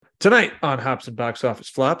Tonight on Hops and Box Office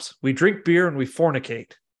Flops, we drink beer and we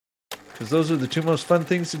fornicate, because those are the two most fun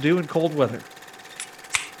things to do in cold weather.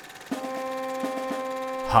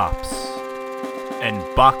 Hops and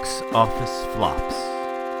Box Office Flops.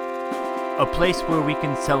 A place where we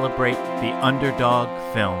can celebrate the underdog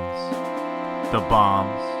films, the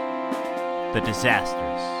bombs, the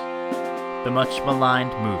disasters, the much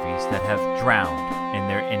maligned movies that have drowned in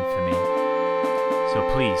their infamy. So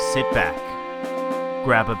please sit back,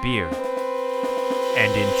 grab a beer,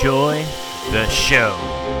 and enjoy the show.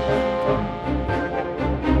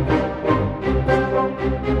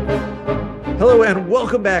 Hello and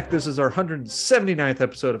welcome back. This is our 179th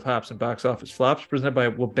episode of Hops and Box Office Flops, presented by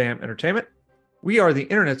Wabam Entertainment. We are the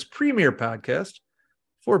internet's premier podcast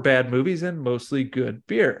for bad movies and mostly good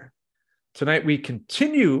beer. Tonight we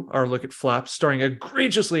continue our look at flops starring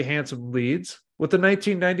egregiously handsome leads with the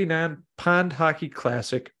 1999 pond hockey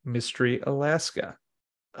classic Mystery Alaska.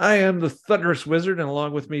 I am the Thunderous Wizard, and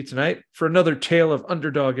along with me tonight for another tale of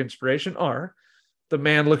underdog inspiration are the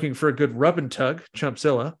man looking for a good rub and tug,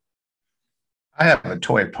 Chumpzilla. I have a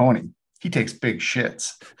toy pony. He takes big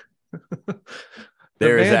shits.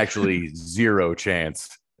 There is actually zero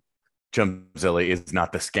chance Chumpzilla is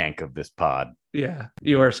not the skank of this pod. Yeah,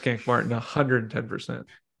 you are Skank Martin, 110%.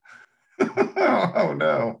 Oh,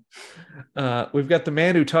 no. We've got the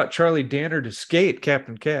man who taught Charlie Danner to skate,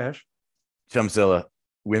 Captain Cash. Chumpzilla,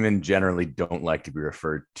 women generally don't like to be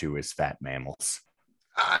referred to as fat mammals.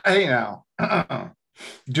 Hey, now.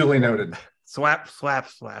 Duly noted. Swap, swap,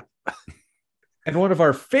 swap. And one of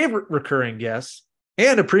our favorite recurring guests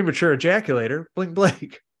and a premature ejaculator, Bling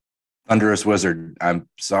Blake. Thunderous Wizard, I'm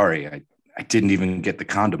sorry. I didn't even get the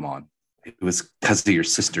condom on. It was because of your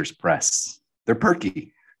sister's breasts. They're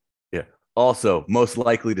perky. Yeah. Also, most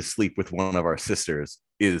likely to sleep with one of our sisters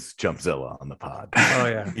is Chumpzilla on the pod. Oh,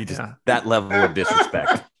 yeah. That level of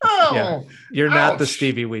disrespect. Yeah. You're not the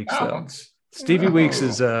Stevie Weeks, though. Stevie Weeks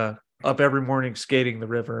is up every morning skating the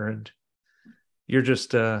river, and you're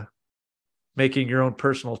just making your own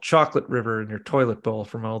personal chocolate river in your toilet bowl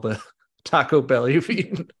from all the Taco Bell you've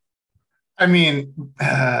eaten. I mean,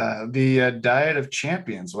 the diet of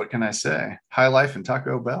champions. What can I say? High life and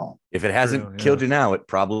Taco Bell. If it hasn't killed you now, it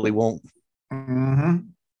probably won't. Mm-hmm.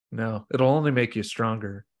 No, it'll only make you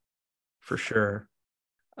stronger, for sure.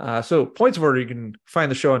 So, points of order, you can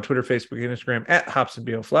find the show on Twitter, Facebook, and Instagram at Hops and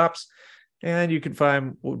BO Flops. And you can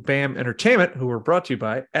find BAM Entertainment, who we're brought to you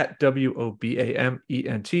by, at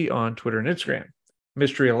WOBAMENT on Twitter and Instagram.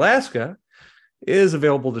 Mystery Alaska is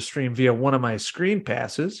available to stream via one of my screen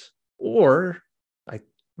passes, or I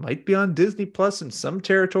might be on Disney Plus in some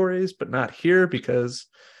territories, but not here because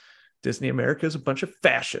Disney America is a bunch of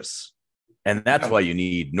fascists. And that's why you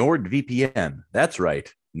need NordVPN. That's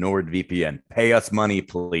right, NordVPN. Pay us money,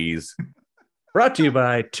 please. Brought to you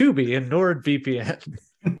by Tubi and NordVPN.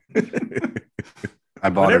 I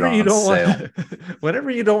bought it on sale. Whenever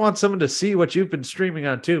you don't want someone to see what you've been streaming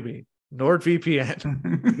on Tubi,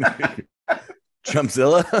 NordVPN.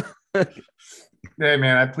 Chumpzilla? Hey,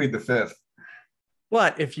 man, I plead the fifth.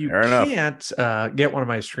 But if you can't get one of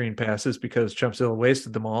my screen passes because Chumpzilla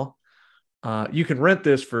wasted them all, you can rent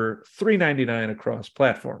this for $3.99 across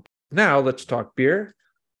platforms. Now let's talk beer.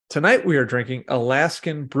 Tonight we are drinking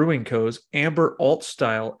Alaskan Brewing Co.'s Amber Alt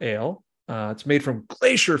Style Ale. It's made from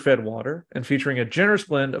glacier-fed water and featuring a generous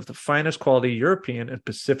blend of the finest quality European and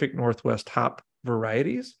Pacific Northwest hop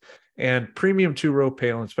varieties and premium two-row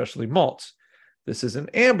pale and specialty malts. This is an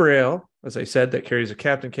amber ale, as I said, that carries a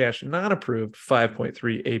Captain Cash non-approved 5.3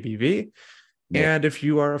 ABV. Yeah. And if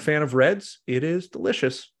you are a fan of reds, it is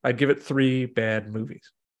delicious. I'd give it 3 bad movies.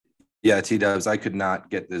 Yeah, T-Dubs, I could not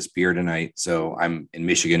get this beer tonight, so I'm in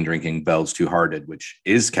Michigan drinking Bell's Two Hearted, which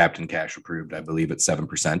is Captain Cash approved. I believe it's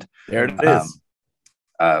 7%. There it is.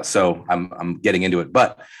 So I'm getting into it.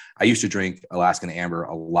 But I used to drink Alaskan Amber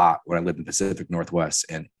a lot when I lived in Pacific Northwest,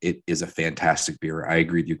 and it is a fantastic beer. I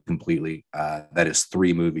agree with you completely. That is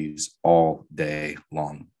 3 movies all day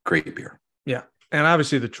long. Great beer. Yeah. And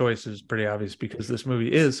obviously the choice is pretty obvious because this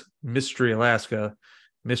movie is Mystery Alaska.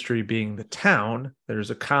 Mystery being the town.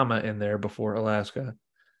 There's a comma in there before Alaska.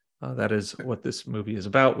 That is what this movie is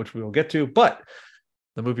about, which we will get to. But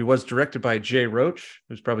the movie was directed by Jay Roach,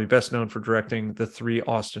 who's probably best known for directing the 3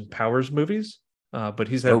 Austin Powers movies. But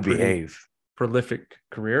he's had a prolific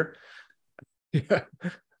career. Yeah.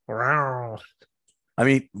 Wow. I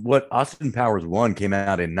mean, what Austin Powers 1 came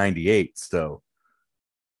out in 98. So,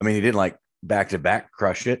 I mean, he didn't like back-to-back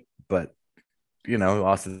crush it, but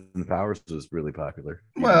Austin Powers was really popular.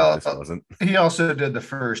 Well, he also did the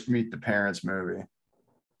first Meet the Parents movie.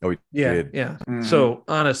 Oh, he yeah, did. yeah. Mhm. So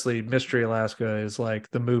honestly, Mystery Alaska is like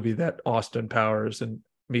the movie that Austin Powers and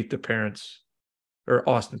Meet the Parents or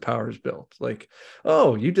Austin Powers built. Like,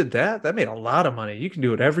 oh, you did that? That made a lot of money. You can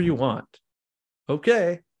do whatever you want.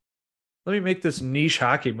 Okay. Let me make this niche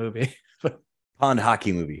hockey movie. Pond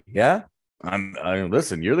hockey movie. Yeah.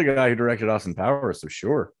 Listen, you're the guy who directed Austin Powers, so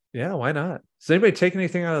sure. Yeah, why not? Does anybody take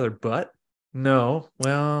anything out of their butt? No.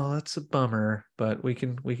 Well, that's a bummer, but we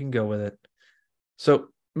can go with it. So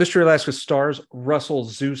Mystery Alaska stars Russell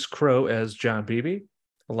Zeus Crowe as John Beebe.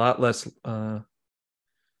 A lot less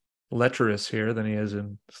lecherous here than he is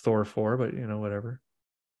in Thor 4, but whatever.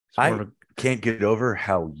 I can't get over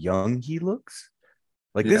how young he looks.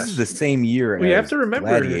 Like, this is the same year as you have to remember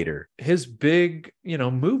Gladiator. His big,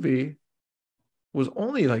 movie was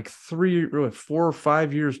only like 4 or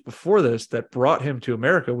 5 years before this that brought him to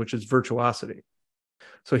America, which is Virtuosity.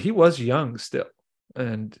 So he was young still,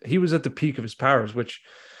 and he was at the peak of his powers, which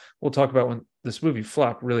we'll talk about when this movie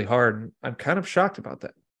flopped really hard. And I'm kind of shocked about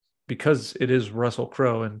that because it is Russell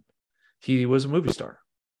Crowe and he was a movie star.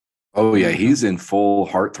 Oh yeah, he's in full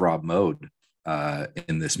heartthrob mode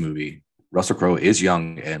in this movie. Russell Crowe is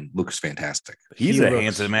young and looks fantastic. He's a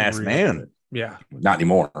handsome ass man. Good. Yeah, not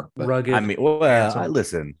anymore. Rugged. I mean,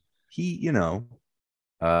 listen. He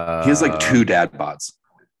has like 2 dad bods.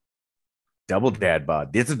 Double dad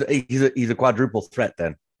bod. He's a quadruple threat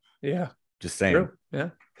then. Yeah, just saying. True. Yeah,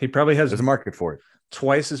 he probably has. There's a market for it.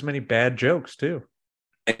 Twice as many bad jokes too.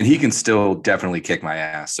 And he can still definitely kick my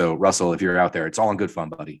ass. So Russell, if you're out there, it's all in good fun,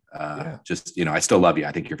 buddy. Just I still love you.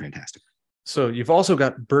 I think you're fantastic. So you've also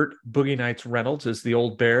got Burt Boogie Nights Reynolds as the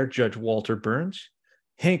old bear, Judge Walter Burns,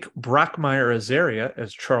 Hank Brockmeyer Azaria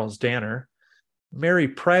as Charles Danner, Mary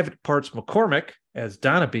Private Parts McCormick as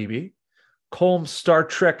Donna Beebe, Colm Star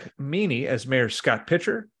Trek Meany as Mayor Scott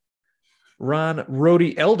Pitcher, Ron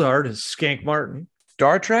Rhodey Eldard as Skank Martin.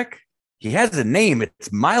 Star Trek? He has a name.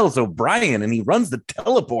 It's Miles O'Brien, and he runs the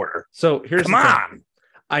teleporter. So here's Come on.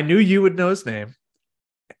 I knew you would know his name.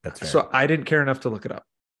 That's fair. So I didn't care enough to look it up.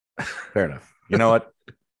 Fair enough. You know what?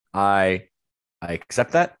 I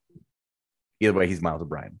accept that. Either way, he's Miles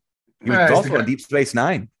O'Brien. He was also on Deep Space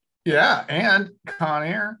Nine. Yeah, and Con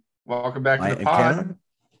Air. Welcome back to the pod.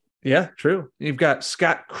 Yeah, true. You've got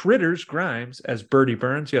Scott Critters Grimes as Bertie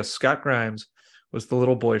Burns. Yes, Scott Grimes was the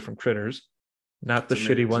little boy from Critters, not the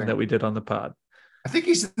shitty one that we did on the pod. I think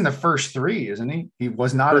he's in the first 3, isn't he? He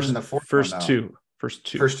was not in the fourth. First one, two. First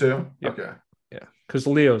two. Yep. Okay. Yeah, because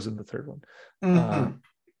Leo's in the third one. Mm-hmm.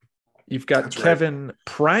 You've got Kevin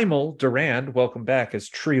Primal Durand, welcome back, as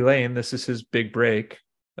Tree Lane. This is his big break,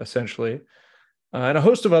 essentially. And a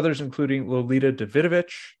host of others, including Lolita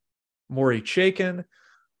Davidovich, Maury Chaykin,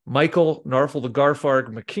 Michael Narfel the Garfarg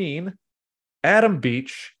McKean, Adam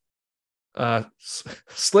Beach,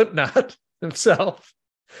 Slipknot himself,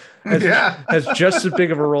 has just as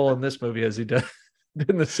big of a role in this movie as he did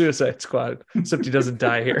in the Suicide Squad, except he doesn't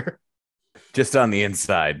die here. Just on the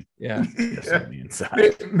inside. Yeah. Just on the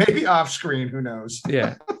inside. Maybe off screen. Who knows?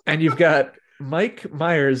 Yeah. And you've got Mike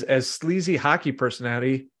Myers as sleazy hockey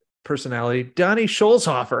personality Donnie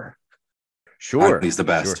Scholzhofer. Sure. He's the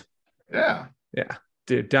best. Sure. Yeah. Yeah.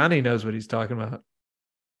 Dude, Donnie knows what he's talking about.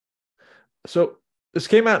 So this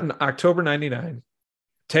came out in October 99.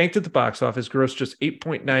 Tanked at the box office, grossed just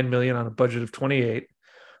 $8.9 million on a budget of $28.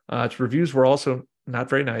 Its reviews were also not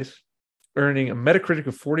very nice, earning a Metacritic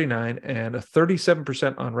of 49 and a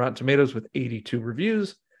 37% on Rotten Tomatoes with 82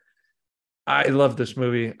 reviews. I love this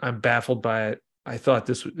movie. I'm baffled by it. I thought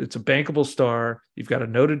it's a bankable star. You've got a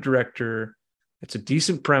noted director. It's a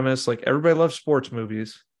decent premise. Like, everybody loves sports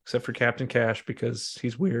movies, except for Captain Cash because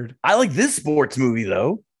he's weird. I like this sports movie,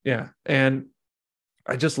 though. Yeah. And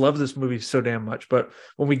I just love this movie so damn much. But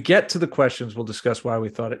when we get to the questions, we'll discuss why we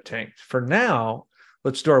thought it tanked. For now,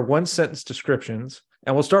 let's do our one-sentence descriptions.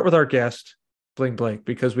 And we'll start with our guest, Bling Blake,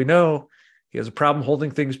 because we know he has a problem holding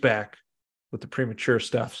things back with the premature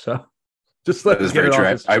stuff. So just let us get it off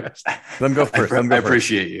his chest. Let him go first. I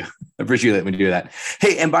appreciate you. I appreciate letting me do that.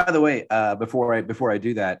 Hey, and by the way, before I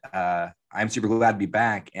do that, I'm super glad to be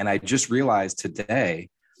back. And I just realized today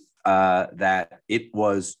that it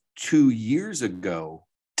was 2 years ago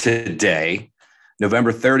today,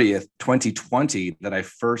 November 30th, 2020, that I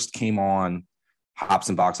first came on Hops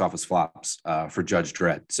and Box Office Flops for Judge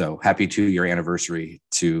Dredd. So happy 2-year anniversary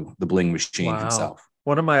to the Bling Machine himself.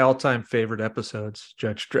 One of my all-time favorite episodes,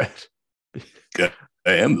 Judge Dredd. All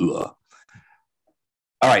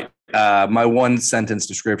right. My one-sentence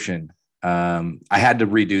description. I had to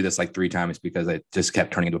redo this like 3 times because it just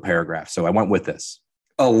kept turning into a paragraph. So I went with this.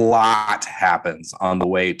 A lot happens on the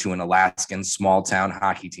way to an Alaskan small-town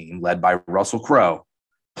hockey team led by Russell Crowe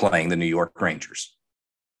playing the New York Rangers.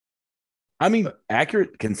 I mean,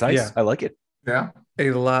 accurate, concise. Yeah. I like it. Yeah.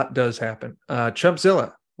 A lot does happen.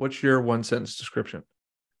 Chumpzilla, What's your one sentence description?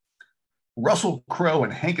 Russell Crowe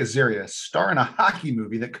and Hank Azaria star in a hockey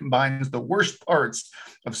movie that combines the worst parts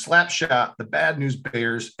of Slapshot, the Bad News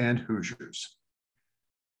Bears, and Hoosiers.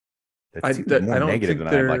 That's more negative than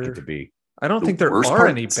I'd like it to be. I don't think there are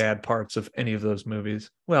any bad parts of any of those movies.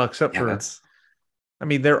 Well, except for, I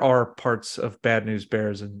mean, there are parts of Bad News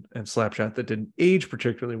Bears and Slapshot that didn't age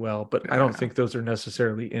particularly well, but I don't think those are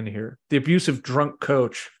necessarily in here. The abusive drunk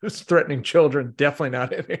coach who's threatening children, definitely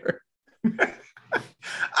not in here.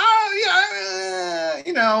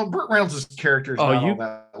 You know, Burt Reynolds' character is not all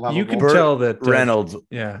that lovable. You can tell that Reynolds,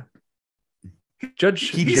 yeah, Judge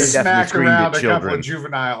he smacked around a couple of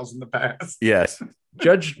juveniles in the past. Yes,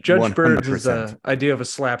 Judge Burns' idea of a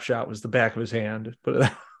slap shot was the back of his hand. Put it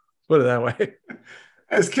that way.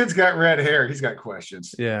 His kid's got red hair. He's got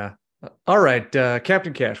questions. Yeah. All right,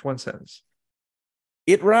 Captain Cash, one sentence.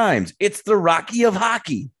 It rhymes. It's the Rocky of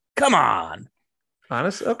hockey. Come on.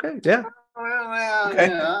 Honest? Okay. Yeah.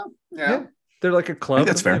 Okay. Yeah. They're like a club.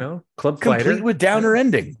 That's fair. You know, club complete fighter with downer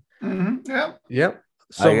ending. Mm-hmm. Yeah. Yep.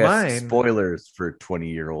 So mine. Spoilers for a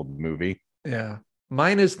 20-year-old movie. Yeah.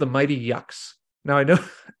 Mine is the Mighty Yucks. Now I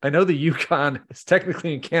know the Yukon is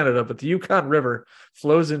technically in Canada, but the Yukon River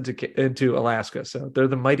flows into Alaska, so they're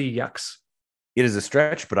the Mighty Yucks. It is a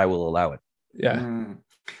stretch, but I will allow it. Yeah.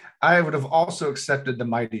 I would have also accepted the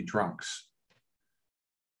Mighty Drunks.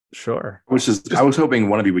 Sure. I was hoping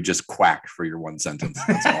one of you would just quack for your one sentence.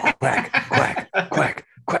 That's all. Quack, quack, quack,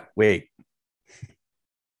 quack. Wait.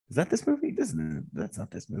 Is that this movie? That's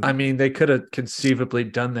not this movie. I mean, they could have conceivably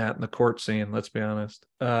done that in the court scene, let's be honest.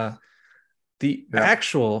 The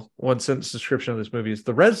actual one sentence description of this movie is: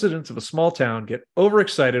 the residents of a small town get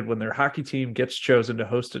overexcited when their hockey team gets chosen to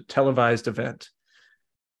host a televised event.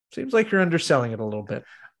 Seems like you're underselling it a little bit.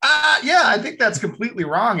 Yeah, I think that's completely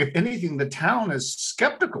wrong. If anything, the town is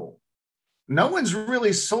skeptical. No one's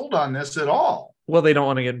really sold on this at all. Well, they don't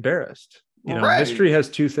want to get embarrassed. You know, mystery has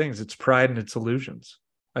two things: it's pride and it's illusions.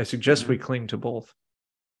 I suggest we cling to both.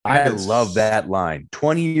 I love that line.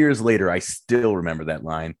 20 years later, I still remember that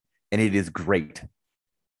line, and it is great.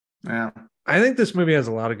 Yeah, I think this movie has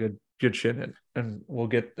a lot of good shit in it, and we'll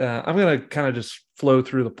get. I'm gonna kind of just flow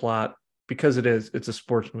through the plot because it's a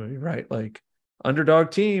sports movie, right? Like, underdog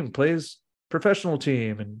team plays professional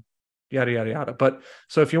team and yada, yada, yada. But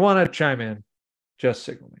so if you want to chime in, just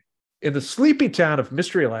signal me. In the sleepy town of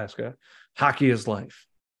Mystery, Alaska, hockey is life.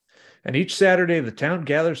 And each Saturday, the town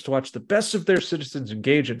gathers to watch the best of their citizens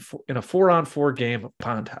engage in a 4-on-4 game of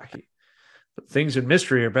pond hockey. But things in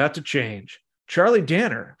Mystery are about to change. Charlie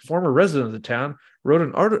Danner, former resident of the town, wrote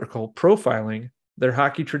an article profiling their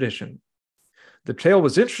hockey tradition. The tale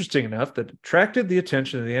was interesting enough that it attracted the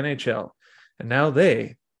attention of the NHL. And now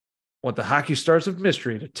they want the hockey stars of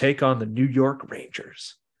Mystery to take on the New York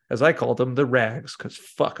Rangers. As I call them, the Rags, because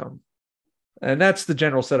fuck them. And that's the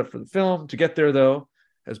general setup for the film. To get there, though,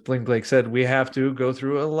 as Bling Blake said, we have to go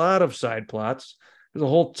through a lot of side plots. There's a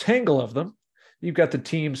whole tangle of them. You've got the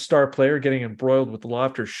team's star player getting embroiled with the law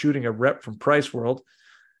after shooting a rep from Price World.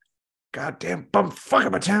 Goddamn bumfuck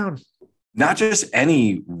of a town. Not just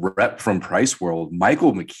any rep from Price World.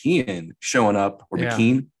 Michael McKean showing up, or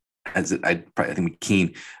McKean, I think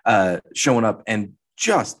McKean, showing up and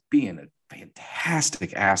just being a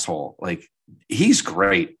fantastic asshole. Like, he's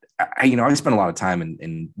great. I spent a lot of time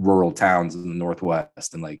in rural towns in the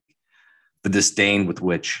Northwest, and like the disdain with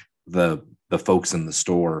which the folks in the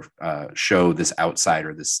store show this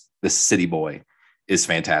outsider, this city boy, is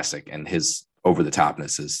fantastic, and his over the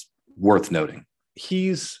topness is worth noting.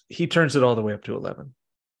 He turns it all the way up to 11,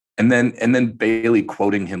 and then Bailey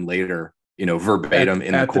quoting him later, verbatim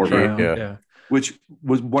in the courtroom. Yeah. Which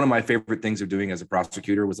was one of my favorite things of doing as a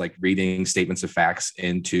prosecutor, was like reading statements of facts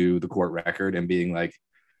into the court record and being like,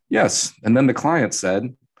 yes. And then the client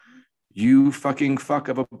said, you fucking fuck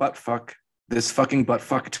of a butt fuck this fucking butt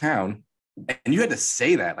fuck town. And you had to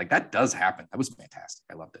say that. Like, that does happen. That was fantastic.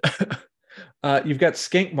 I loved it. You've got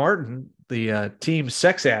Skank Martin, the team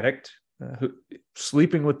sex addict, who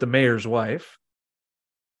sleeping with the mayor's wife.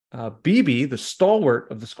 BB, the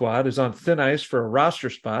stalwart of the squad, is on thin ice for a roster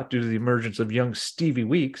spot due to the emergence of young Stevie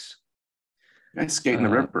Weeks. Nice skating the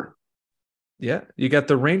river. Yeah, you got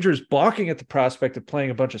the Rangers balking at the prospect of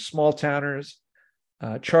playing a bunch of small towners.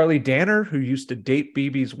 Charlie Danner, who used to date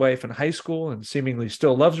BB's wife in high school and seemingly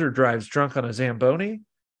still loves her, drives drunk on a Zamboni.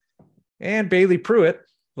 And Bailey Pruitt,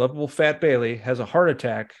 lovable fat Bailey, has a heart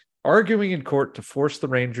attack, arguing in court to force the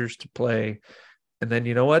Rangers to play. And then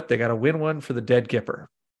you know what? They got to win one for the dead Gipper.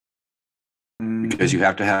 Because you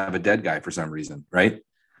have to have a dead guy for some reason, right?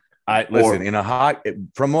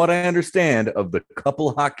 From what I understand of the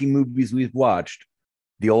couple hockey movies we've watched,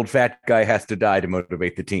 the old fat guy has to die to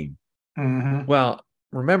motivate the team. Mm-hmm. Well,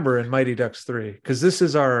 remember in Mighty Ducks 3, because this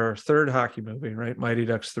is our third hockey movie, right? Mighty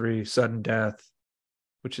Ducks 3, Sudden Death,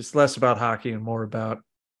 which is less about hockey and more about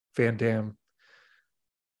Van Damme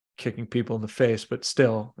kicking people in the face, but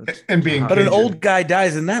still. And being But an old guy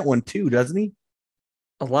dies in that one too, doesn't he?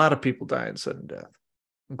 A lot of people die in Sudden Death,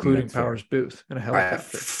 including Powers Booth in a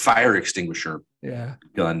helicopter. Fire extinguisher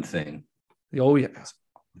gun thing. Oh, yeah.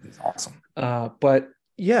 It's awesome. But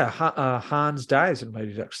yeah, Hans dies in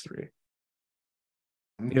Mighty Ducks 3.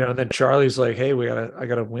 And then Charlie's like, hey, I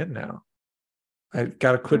gotta win now. I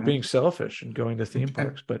gotta quit being selfish and going to theme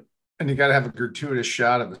parks. And you gotta have a gratuitous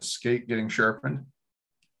shot of the skate getting sharpened.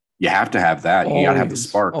 You have to have that. You gotta have the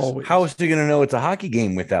sparks. Always. How is he gonna know it's a hockey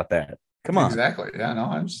game without that? Come on. Exactly. Yeah, no,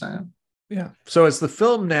 I understand. Yeah. So as the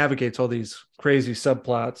film navigates all these crazy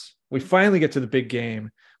subplots, we finally get to the big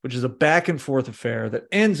game, which is a back and forth affair that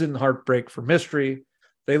ends in heartbreak for Mystery.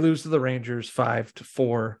 They lose to the Rangers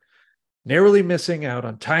 5-4, narrowly missing out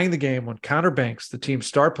on tying the game when Connor Banks, the team's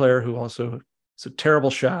star player, who also is a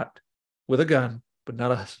terrible shot with a gun, but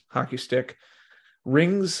not a hockey stick,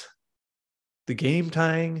 rings the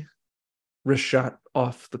game-tying wrist shot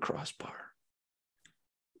off the crossbar.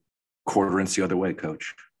 Quarter inch the other way,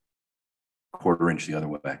 coach. Quarter inch the other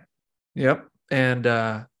way. Yep. And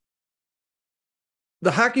the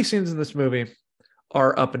hockey scenes in this movie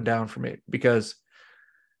are up and down for me because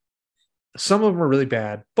some of them are really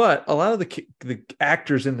bad, but a lot of the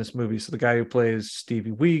actors in this movie, so the guy who plays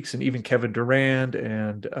Stevie Weeks and even Kevin Durand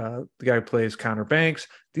and the guy who plays Connor Banks,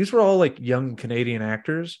 these were all like young Canadian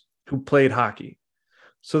actors who played hockey.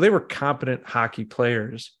 So they were competent hockey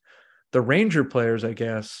players. The Ranger players, I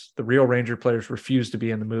guess, the real Ranger players refused to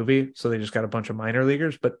be in the movie, so they just got a bunch of minor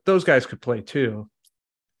leaguers, but those guys could play too.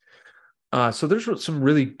 So there's some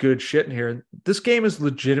really good shit in here. This game is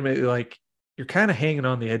legitimately like you're kind of hanging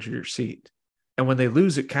on the edge of your seat. And when they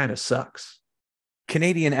lose, it kind of sucks.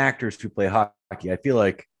 Canadian actors who play hockey, I feel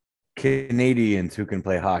like Canadians who can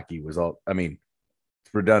play hockey was all, I mean,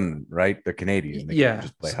 it's redundant, right? They're Canadian. They can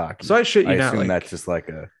just play hockey. So I assume that's just like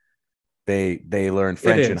they learn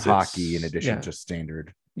French and hockey in addition to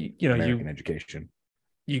standard American education.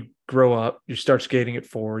 You grow up, you start skating at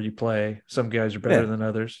 4, you play. Some guys are better than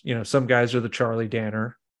others. Some guys are the Charlie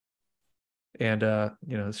Danner. And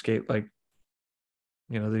skate like,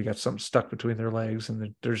 they got something stuck between their legs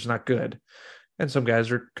and they're just not good. And some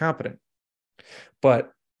guys are competent.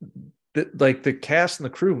 But the cast and the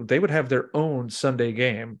crew, they would have their own Sunday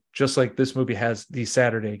game, just like this movie has the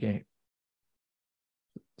Saturday game.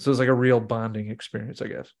 So it's like a real bonding experience, I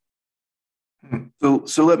guess.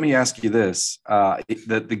 So let me ask you this: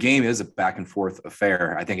 the game is a back and forth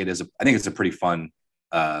affair. I think it's a pretty fun,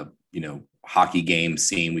 hockey game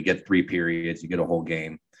scene. We get 3 periods, you get a whole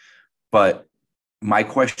game. But my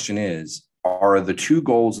question is: are the 2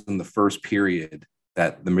 goals in the first period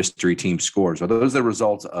that the Mystery team scores, are those the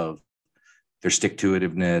result of their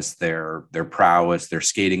stick-to-itiveness, their prowess, their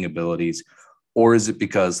skating abilities, or is it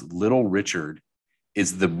because Little Richard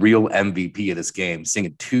is the real MVP of this game,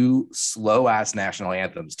 singing 2 slow-ass national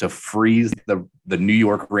anthems to freeze the New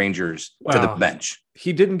York Rangers to the bench?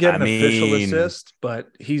 He didn't get an official assist, but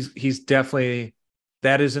he's definitely,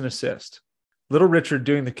 that is an assist. Little Richard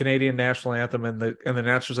doing the Canadian national anthem, and the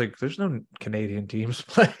announcer's like, "There's no Canadian teams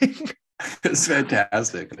playing." It's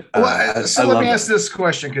fantastic. Well, so let me ask this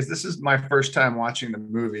question, because this is my first time watching the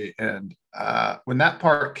movie, and when that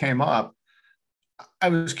part came up, I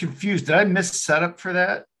was confused. Did I miss setup for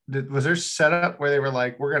that? Was there setup where they were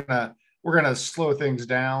like, we're gonna slow things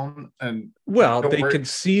down? And they can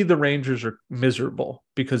see the Rangers are miserable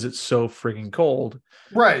because it's so frigging cold.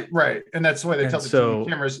 Right. And that's why they tell the TV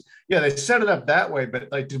cameras. Yeah, they set it up that way, but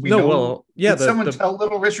like, did we know? Well, yeah. Did someone tell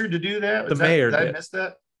Little Richard to do that? The mayor did. I miss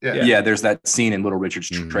that? Yeah, there's that scene in Little Richard's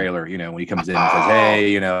trailer, when he comes in and says,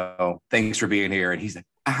 "Hey, thanks for being here," and he's like,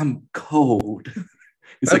 "I'm cold."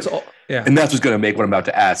 It's and that's what's going to make what I'm about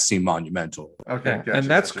to ask seem monumental. Okay, gotcha, and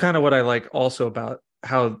that's kind of what I like also about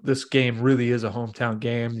how this game really is a hometown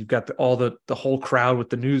game. You've got the whole crowd with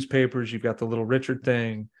the newspapers. You've got the Little Richard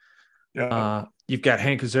thing. Yeah. You've got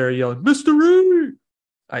Hank Azaria yelling "Mystery."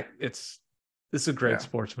 This is a great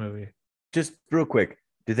sports movie. Just real quick,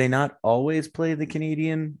 do they not always play the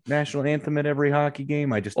Canadian national anthem at every hockey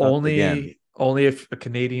game? I just only if a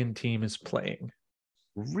Canadian team is playing.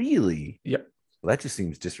 Really? Yep. Well, that just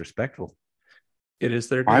seems disrespectful. It is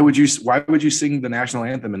their game. Why would you sing the national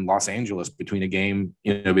anthem in Los Angeles between a game,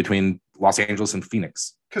 between Los Angeles and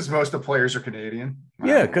Phoenix? Because most of the players are Canadian.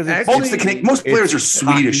 Yeah, because most players are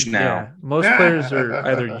Swedish now. Yeah, most players are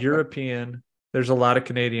either European There's a lot of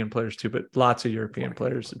Canadian players too, but lots of European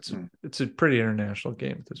players. It's a pretty international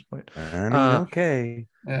game at this point. Okay.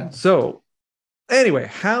 Yeah. So anyway,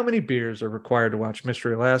 how many beers are required to watch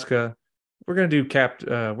Mystery Alaska? We're gonna do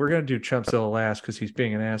Chumpzilla last because he's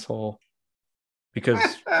being an asshole because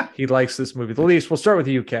he likes this movie the least. We'll start with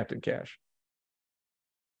you, Captain Cash.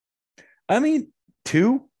 I mean,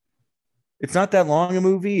 2. It's not that long a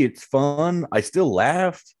movie. It's fun. I still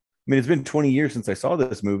laughed. I mean, it's been 20 years since I saw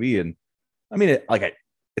this movie, and I mean,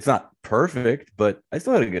 it's not perfect, but I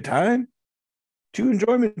still had a good time. 2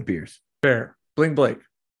 enjoyment beers. Fair. Bling Blake.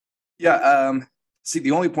 Yeah. See,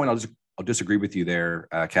 the only point I'll disagree with you there,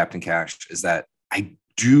 Captain Cash, is that I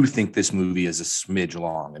do think this movie is a smidge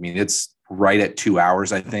long. I mean, it's right at 2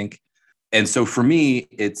 hours, I think. And so for me,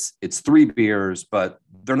 it's 3 beers, but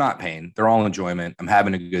they're not pain. They're all enjoyment. I'm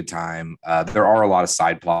having a good time. There are a lot of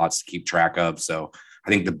side plots to keep track of. So I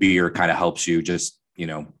think the beer kind of helps you just,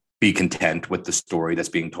 be content with the story that's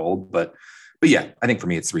being told. But yeah, I think for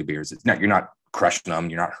me, it's 3 beers. You're not crushing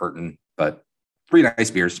them. You're not hurting, but 3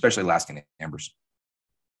 nice beers, especially Alaskan Ambers.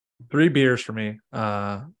 3 beers for me.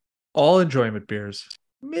 All enjoyment beers.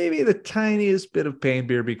 Maybe the tiniest bit of pain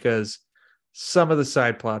beer because some of the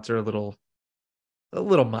side plots are a little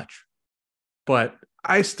much, but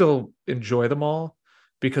I still enjoy them all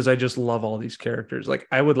because I just love all these characters. Like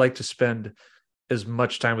I would like to spend as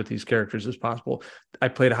much time with these characters as possible. I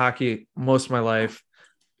played hockey most of my life.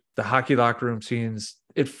 The hockey locker room scenes,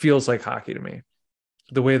 it feels like hockey to me.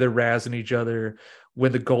 The way they're razzing each other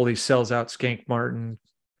when the goalie sells out Skank Martin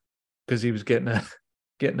because he was getting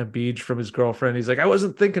a beach from his girlfriend. He's like, I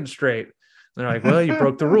wasn't thinking straight. And they're like, well, you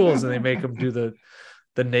broke the rules, and they make him do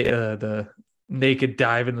the naked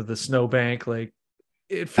dive into the snowbank. Like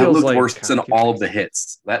it feels that looked like worse than all of the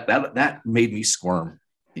hits. That made me squirm.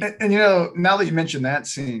 And now that you mentioned that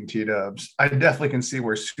scene, T-Dubs, I definitely can see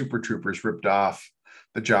where Super Troopers ripped off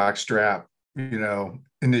the jock strap,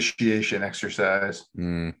 initiation exercise.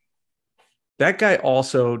 That guy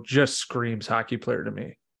also just screams hockey player to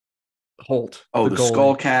me. Holt. Oh, the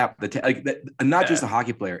skull cap, not just a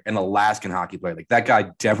hockey player, an Alaskan hockey player. Like that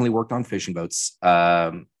guy definitely worked on fishing boats.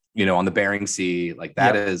 On the Bering Sea, like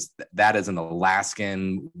that is an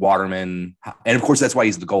Alaskan waterman, and of course that's why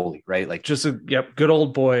he's the goalie, right? Like just good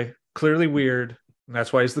old boy, clearly weird, and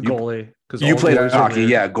that's why he's the goalie. Because you played hockey,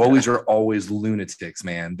 goalies are always lunatics,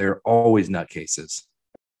 man. They're always nutcases.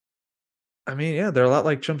 I mean, yeah, they're a lot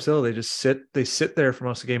like Chumpzilla. They sit there for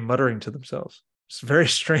most of the game muttering to themselves. It's very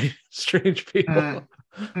strange people.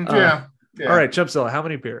 Yeah. All right, Chumpzilla, how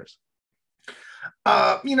many beers?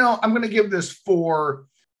 I'm going to give this 4.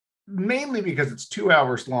 Mainly because it's 2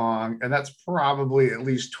 hours long, and that's probably at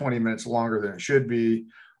least 20 minutes longer than it should be.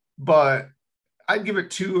 But I'd give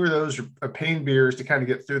it 2 of those pain beers to kind of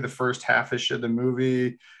get through the first half-ish of the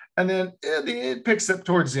movie. And then it picks up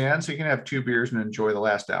towards the end, so you can have 2 beers and enjoy the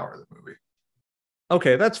last hour of the movie.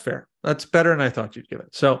 Okay, that's fair. That's better than I thought you'd give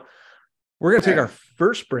it. So we're going to take our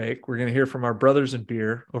first break. We're going to hear from our brothers in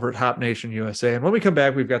beer over at Hop Nation USA. And when we come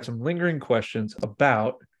back, we've got some lingering questions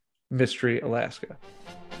about Mystery Alaska.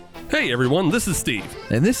 Hey everyone, this is Steve.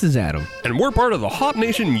 And this is Adam. And we're part of the Hop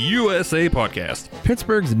Nation USA podcast,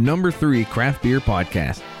 Pittsburgh's #3 craft beer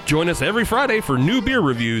podcast. Join us every Friday for new beer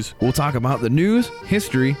reviews. We'll talk about the news,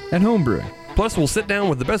 history, and homebrewing. Plus, we'll sit down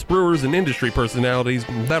with the best brewers and industry personalities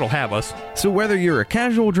that'll have us. So whether you're a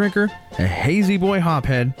casual drinker, a hazy boy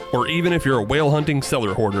hophead, or even if you're a whale hunting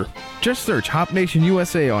cellar hoarder, just search Hop Nation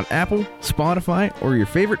USA on Apple, Spotify, or your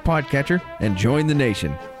favorite podcatcher and join the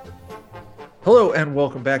nation. Hello and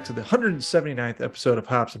welcome back to the 179th episode of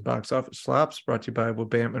Hops and Box Office Flops, brought to you by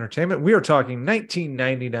Wabam Entertainment. We are talking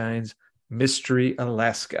 1999's Mystery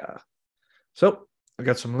Alaska. So I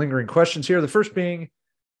got some lingering questions here. The first being,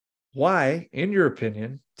 why, in your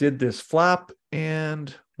opinion, did this flop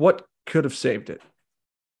and what could have saved it?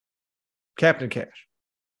 Captain Cash.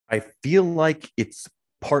 I feel like it's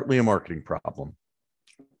partly a marketing problem.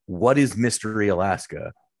 What is Mystery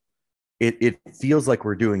Alaska? It feels like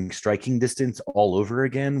we're doing Striking Distance all over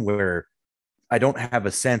again, where I don't have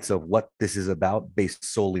a sense of what this is about based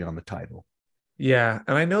solely on the title. Yeah,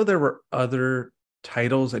 and I know there were other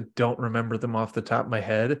titles. I don't remember them off the top of my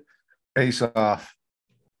head. Face Off.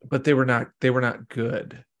 But they were not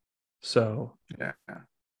good. So yeah.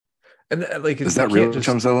 And like, is that real,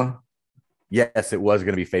 Chumpzilla? Yes, it was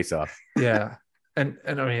going to be Face Off. Yeah, and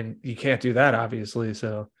I mean, you can't do that, obviously.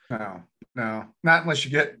 So no, not unless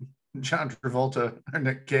you get John Travolta or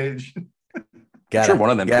Nick Cage. Sure, one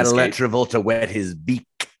of them gotta let Travolta wet his beak.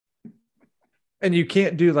 And you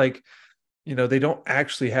can't do like, they don't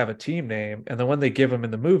actually have a team name, and the one they give them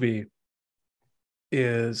in the movie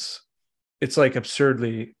it's like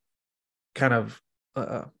absurdly kind of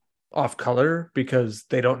off color because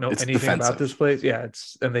they don't know anything defensive about this place. Yeah,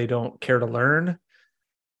 and they don't care to learn.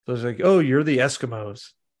 So it's like, oh, you're the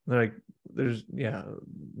Eskimos. And they're like,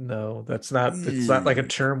 no, that's not. It's not like a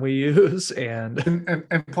term we use. And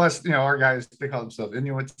plus, our guys, they call themselves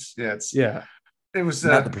Inuits. Yeah, it was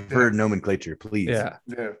not the preferred nomenclature, please. Yeah.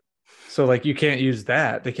 So like, you can't use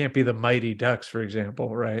that. They can't be the Mighty Ducks, for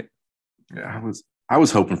example, right? Yeah, I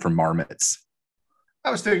was hoping for marmots. I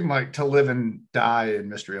was thinking like To Live and Die in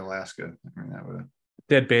Mystery Alaska. I mean, that would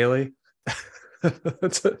Dead Bailey.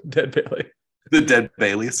 That's a Dead Bailey. The Dead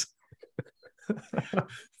Baileys.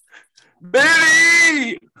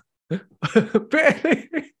 Bailey! Bailey!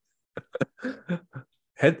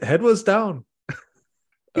 Head was down.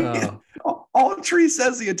 All Tree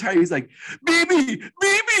says the entire, he's like, Baby!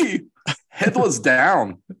 Head was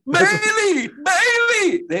down. Bailey!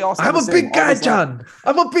 They also I'm a big guy, John.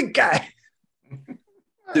 I'm a big guy.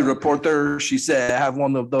 The reporter, she said, have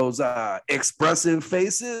one of those expressive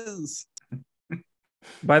faces.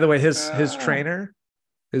 By the way, his trainer,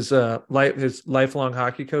 his lifelong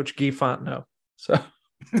hockey coach, Guy Fontenot. So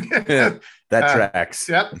that tracks.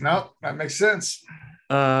 Yep, no, that makes sense.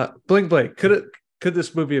 Bling Blake, could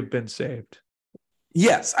this movie have been saved?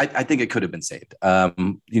 Yes, I think it could have been saved.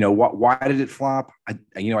 Why did it flop? I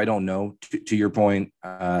don't know. To your point,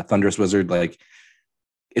 Thunderous Wizard, like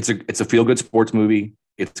it's a feel-good sports movie.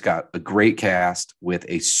 It's got a great cast with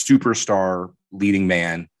a superstar leading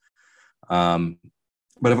man.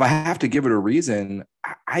 But if I have to give it a reason,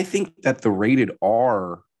 I think that the rated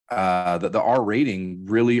R, the R rating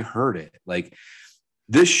really hurt it. Like,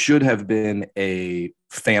 this should have been a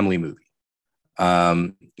family movie.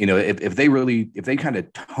 If they kind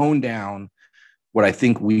of tone down what I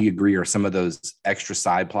think we agree are some of those extra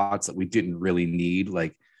side plots that we didn't really need,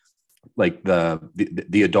 like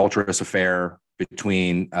the adulterous affair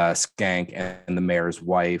between Skank and the mayor's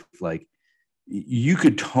wife, like, you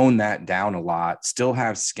could tone that down a lot, still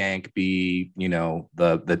have Skank be,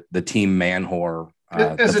 the team man whore,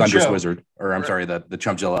 the Thunderous Wizard, or I'm sorry, the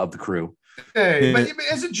Chumpzilla of the crew. Hey, but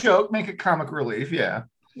as a joke, make it comic relief. Yeah.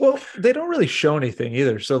 Well, they don't really show anything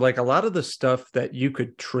either. So like a lot of the stuff that you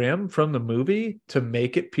could trim from the movie to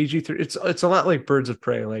make it PG-13, it's a lot like Birds of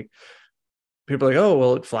Prey. Like, people are like, oh,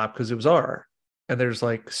 well, it flopped because it was R. And there's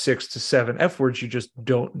like 6 to 7 F words you just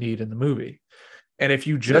don't need in the movie. And if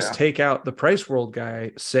you just take out the Price World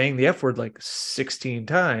guy saying the F word like 16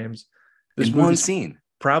 times, this in one scene,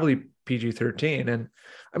 probably PG-13. And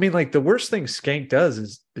I mean, like, the worst thing Skank does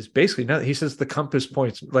is basically nothing. He says the compass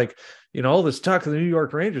points, like, all this talk of the New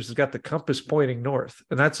York Rangers has got the compass pointing north.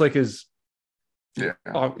 And that's like his,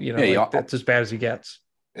 that's as bad as he gets.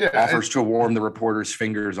 Yeah, offers to warm the reporter's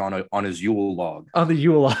fingers on his Yule log. On the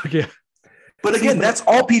Yule log, yeah. But again, that's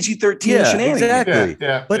all PG-13 shenanigans. Exactly.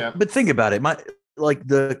 Yeah. But think about it.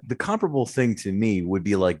 The comparable thing to me would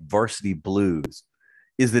be like Varsity Blues.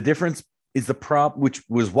 Is the difference is the prop, which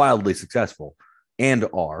was wildly successful, and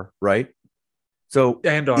R, right? So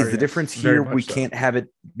and R, is the difference here we can't have it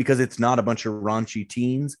because it's not a bunch of raunchy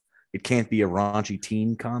teens. It can't be a raunchy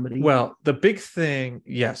teen comedy. Well, the big thing,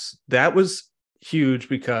 yes, that was huge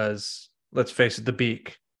because, let's face it, the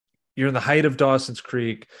Beak. You're in the height of Dawson's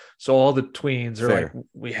Creek, so all the tweens are like,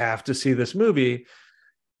 we have to see this movie.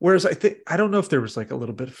 Whereas I don't know if there was like a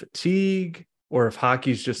little bit of fatigue or if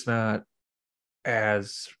hockey's just not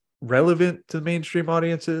as relevant to mainstream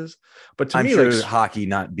audiences. But to me, sure, like, hockey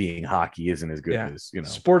not being hockey isn't as good as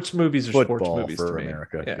sports movies are sports movies for to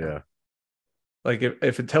America. Me. Yeah. Like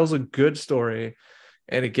if it tells a good story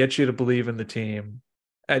and it gets you to believe in the team,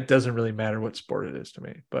 it doesn't really matter what sport it is to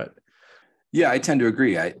me. But yeah, I tend to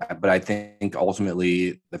agree. But I think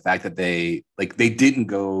ultimately the fact that they didn't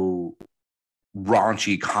go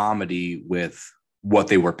raunchy comedy with what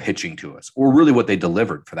they were pitching to us, or really what they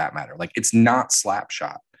delivered for that matter. Like, it's not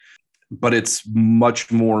Slapshot, but it's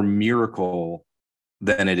much more Miracle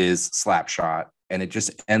than it is Slapshot. And it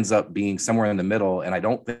just ends up being somewhere in the middle. And I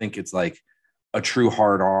don't think it's like a true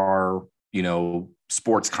hard R,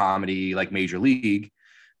 sports comedy like Major League,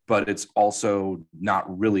 but it's also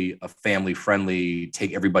not really a family friendly,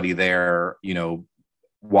 take everybody there,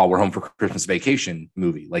 while we're home for Christmas vacation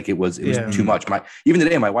movie. Like, it was too much. Even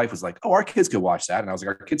today, my wife was like, oh, our kids could watch that. And I was like,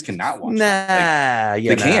 our kids cannot watch that. Like,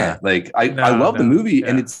 they can't. Like, I love the movie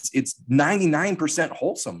and it's 99%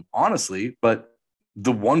 wholesome, honestly, but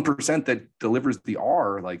the 1% that delivers the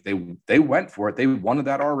R, like they went for it. They wanted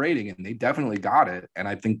that R rating and they definitely got it. And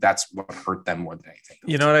I think that's what hurt them more than anything.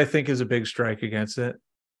 You know what I think is a big strike against it?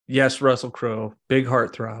 Yes, Russell Crowe, big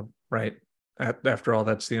heartthrob, right? After all,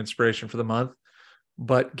 that's the inspiration for the month.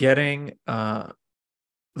 But getting the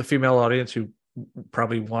female audience who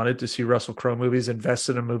probably wanted to see Russell Crowe movies, invest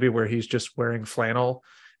in a movie where he's just wearing flannel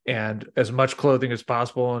and as much clothing as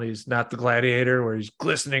possible, and he's not the Gladiator where he's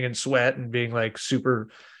glistening in sweat and being like super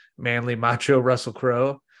manly macho Russell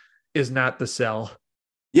Crowe, is not the sell.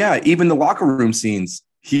 Yeah, even the locker room scenes,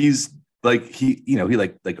 he's like, he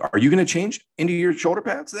like, are you going to change into your shoulder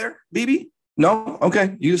pads there, BB? No?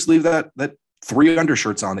 Okay. You just leave that 3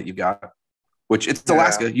 undershirts on that you've got, which it's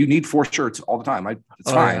Alaska. You need 4 shirts all the time.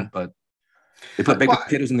 It's fine, but they put baked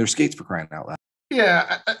potatoes in their skates, for crying out loud.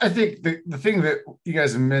 Yeah, I think the thing that you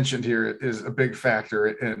guys have mentioned here is a big factor,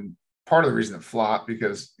 and part of the reason it flopped,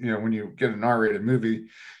 because when you get an R-rated movie,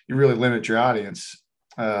 you really limit your audience.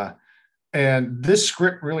 And this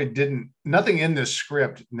script really nothing in this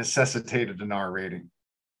script necessitated an R rating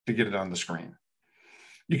to get it on the screen.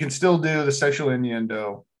 You can still do the sexual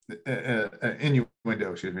innuendo,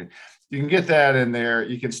 excuse me. You can get that in there.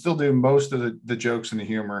 You can still do most of the jokes and the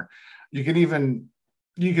humor. You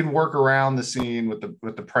can work around the scene with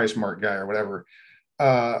the price mark guy or whatever.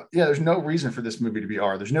 There's no reason for this movie to be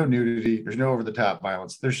R. There's no nudity. There's no over the top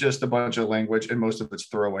violence. There's just a bunch of language, and most of it's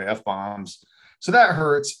throwaway F-bombs. So that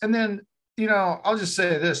hurts. And then, I'll just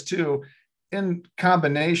say this too, in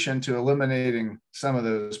combination to eliminating some of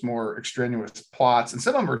those more extraneous plots, and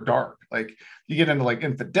some of them are dark. Like you get into like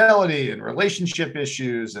infidelity and relationship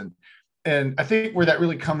issues. And I think where that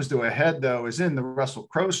really comes to a head though, is in the Russell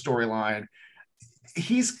Crowe storyline.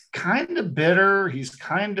 He's kind of bitter. He's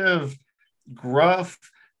kind of gruff.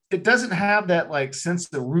 It doesn't have that like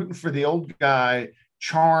sense of rooting for the old guy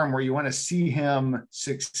charm where you want to see him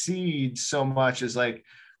succeed so much as like,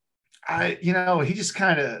 he just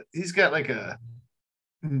he's got like a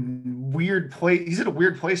weird place. He's at a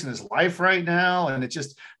weird place in his life right now. And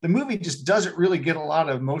the movie just doesn't really get a lot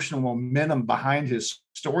of emotional momentum behind his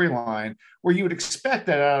storyline, where you would expect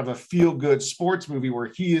that out of a feel-good sports movie where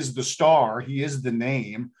he is the star, he is the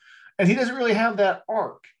name, and he doesn't really have that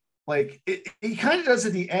arc. Like he kind of does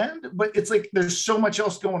at the end, but it's like there's so much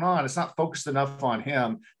else going on. It's not focused enough on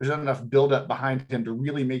him. There's not enough buildup behind him to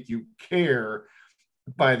really make you care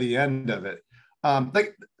by the end of it.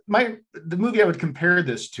 The movie I would compare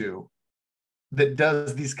this to that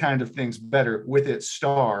does these kind of things better with its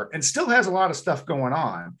star and still has a lot of stuff going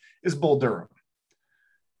on is Bull Durham.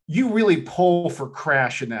 You really pull for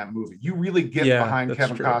Crash in that movie. You really get behind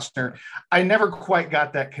Kevin Costner. I never quite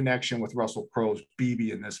got that connection with Russell Crowe's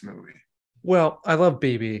BB in this movie. Well, I love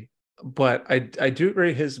BB, but I do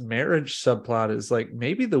agree his marriage subplot is like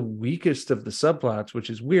maybe the weakest of the subplots, which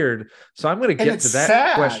is weird. So I'm going to get to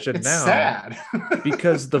that question now. Sad.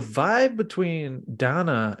 Because the vibe between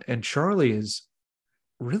Donna and Charlie is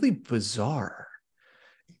really bizarre.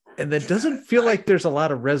 And that doesn't feel like there's a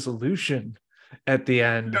lot of resolution at the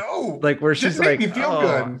end. No, like where she's like, me feel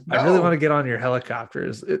good. No. I really want to get on your helicopter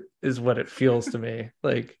is what it feels to me.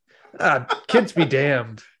 Like, kids be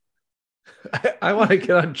damned. I want to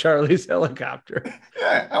get on Charlie's helicopter.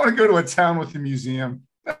 Yeah, I want to go to a town with a museum.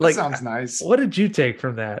 That sounds nice. What did you take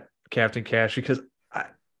from that, Captain Cash? Because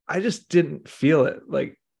I just didn't feel it.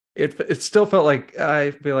 Like it still felt like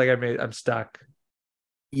I feel like I'm stuck.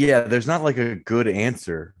 Yeah, there's not like a good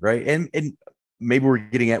answer, right? And maybe we're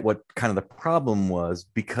getting at what kind of the problem was,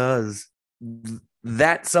 because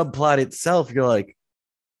that subplot itself, you're like,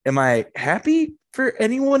 am I happy for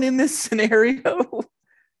anyone in this scenario?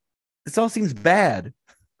 This all seems bad.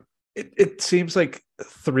 It seems like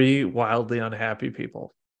 3 wildly unhappy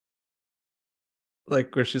people.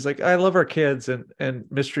 Like where she's like, I love our kids and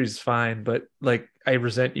Mystery's fine, but like I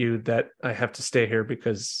resent you that I have to stay here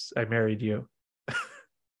because I married you.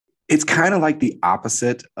 It's kind of like the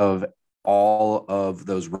opposite of all of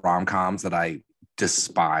those rom-coms that I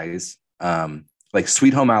despise. Like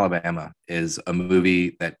Sweet Home Alabama is a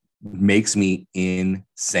movie that makes me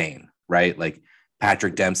insane, right? Like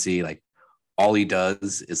Patrick Dempsey, like all he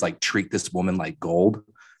does is like treat this woman like gold.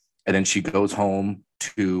 And then she goes home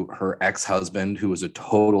to her ex-husband, who was a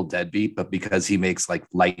total deadbeat, but because he makes like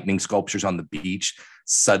lightning sculptures on the beach,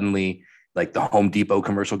 suddenly like the Home Depot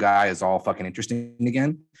commercial guy is all fucking interesting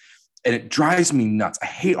again. And it drives me nuts. I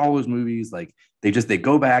hate all those movies. Like they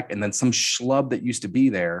go back and then some schlub that used to be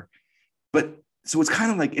there. But so it's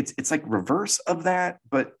kind of like, it's like reverse of that.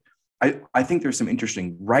 But I think there's some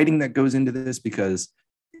interesting writing that goes into this, because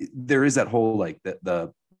there is that whole, like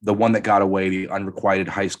the one that got away, the unrequited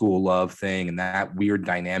high school love thing, and that weird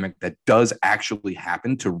dynamic that does actually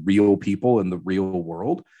happen to real people in the real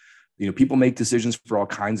world. You know, people make decisions for all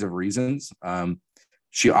kinds of reasons.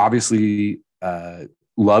 She obviously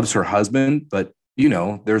loves her husband, but you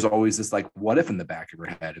know, there's always this like what if in the back of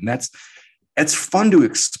her head, and that's fun to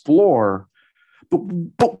explore.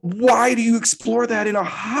 But why do you explore that in a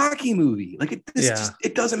hockey movie? Like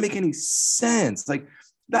it doesn't make any sense. Like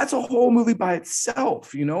that's a whole movie by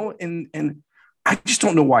itself, you know? And I just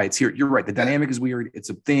don't know why it's here. You're right. The dynamic is weird. It's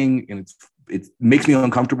a thing and it makes me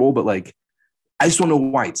uncomfortable, but like, I just don't know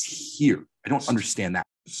why it's here. I don't understand that.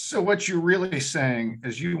 So what you're really saying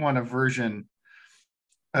is you want a version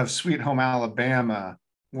of Sweet Home Alabama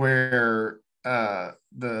where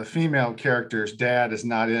the female character's dad is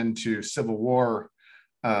not into Civil War,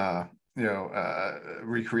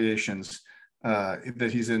 recreations, that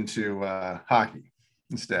he's into hockey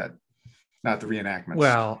instead, not the reenactments.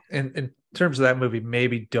 Well, in terms of that movie,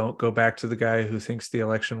 maybe don't go back to the guy who thinks the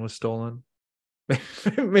election was stolen.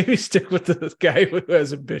 Maybe stick with the guy who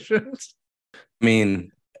has ambitions. I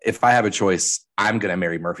mean, if I have a choice, I'm going to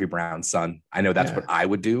marry Murphy Brown's son. I know that's what I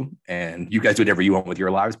would do. And you guys do whatever you want with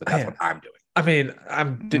your lives, but that's what I'm doing. I mean,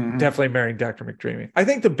 I'm definitely marrying Dr. McDreamy. I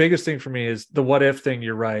think the biggest thing for me is the what if thing.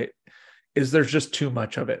 You're right. Is there's just too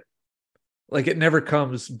much of it. Like it never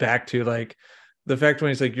comes back to like the fact when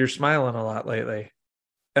he's like, you're smiling a lot lately.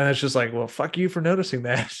 And it's just like, well, fuck you for noticing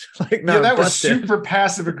that. Like, no, that was super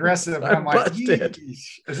passive aggressive. I'm like,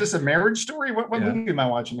 is this a Marriage Story? What movie am I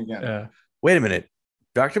watching again? Yeah. Wait a minute.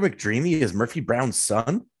 Dr. McDreamy is Murphy Brown's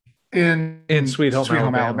son in Sweet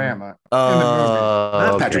Home Alabama.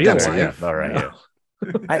 Not Patrick Dempsey. Yeah. All right. No.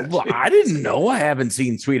 Yeah. I didn't know. I haven't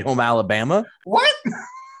seen Sweet Home Alabama. What?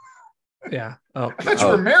 Yeah. Oh, I thought you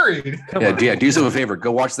were married. Yeah. Do yourself a favor.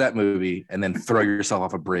 Go watch that movie and then throw yourself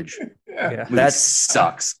off a bridge. Yeah. That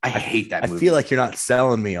sucks. I hate that movie. I feel like you're not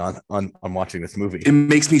selling me on watching this movie. It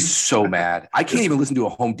makes me so mad. I can't even listen to a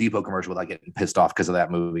Home Depot commercial without getting pissed off because of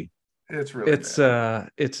that movie. It's really it's a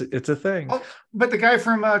thing. Oh, but the guy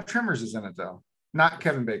from Tremors is in it though, not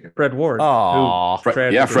Kevin Bacon. Fred Ward. Oh,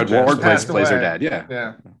 Fred Ward plays her dad.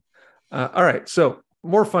 Yeah. All right. So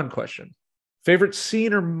more fun question. Favorite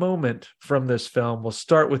scene or moment from this film? We'll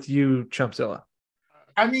start with you, Chumpzilla.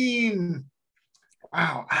 I mean,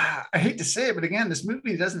 wow. I hate to say it, but again, this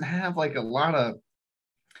movie doesn't have like a lot of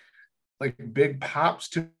like big pops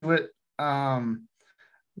to it.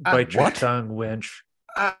 Bite your tongue, winch.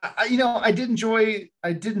 I did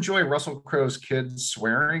enjoy Russell Crowe's kids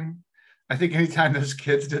swearing. I think anytime those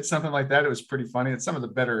kids did something like that, it was pretty funny. It's some of the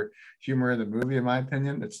better humor in the movie, in my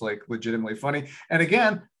opinion. It's like legitimately funny. And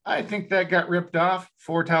again, I think that got ripped off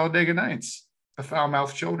for Talladega Nights, The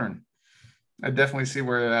Foul-Mouthed Children. I definitely see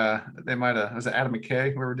where they might have, was it Adam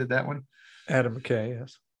McKay, whoever did that one? Adam McKay,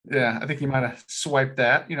 yes. Yeah, I think he might have swiped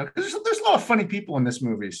that, because there's a lot of funny people in this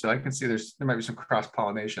movie. So I can see there might be some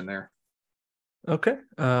cross-pollination there. Okay.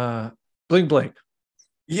 Bling Blake.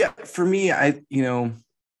 Yeah, for me, I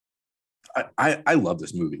love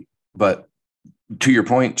this movie, but to your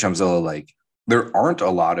point, Chumpzilla, like there aren't a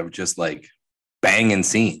lot of just like banging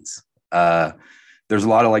scenes. There's a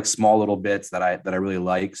lot of like small little bits that I really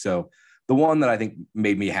like. So the one that I think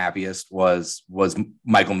made me happiest was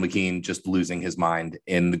Michael McKean just losing his mind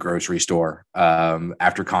in the grocery store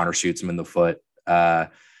after Connor shoots him in the foot,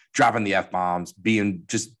 dropping the F-bombs, being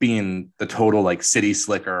the total like city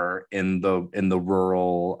slicker in the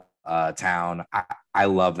rural town. I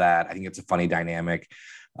love that. I think it's a funny dynamic.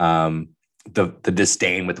 The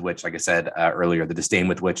disdain with which, like I said earlier, the disdain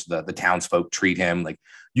with which the townsfolk treat him, like,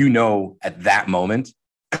 at that moment,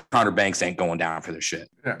 Connor Banks ain't going down for this shit.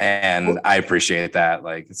 Yeah. And I appreciate that.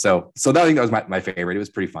 Like, so that, I think that was my favorite. It was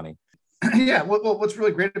pretty funny. Yeah. Well, what's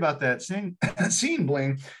really great about that scene,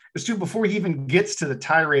 Bling, is too, before he even gets to the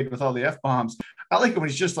tirade with all the F-bombs, I like it when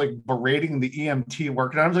he's just like berating the EMT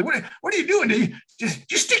working on. I was like, what are you doing? Did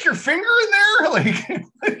you stick your finger in there? Like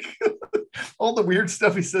all the weird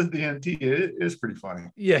stuff he says to the EMT, it is pretty funny.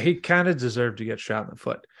 Yeah, he kind of deserved to get shot in the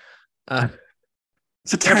foot.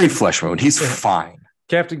 It's a tiny flesh wound. He's fine.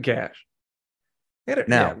 Captain Cash.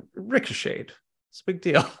 Ricocheted. It's a big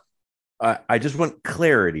deal. I just want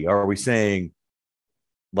clarity. Are we saying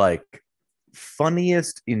like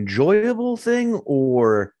funniest, enjoyable thing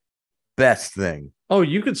or best thing? Oh,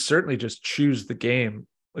 you could certainly just choose the game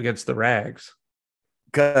against the Rags.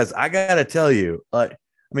 Because I got to tell you,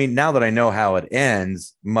 now that I know how it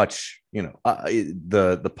ends, the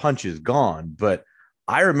punch is gone. But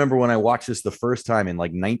I remember when I watched this the first time in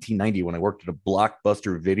like 1990 when I worked at a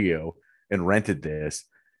Blockbuster Video and rented this,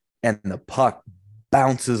 and the puck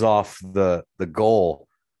bounces off the goal.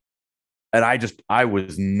 And I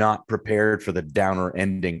was not prepared for the downer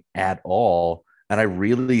ending at all. And I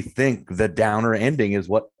really think the downer ending is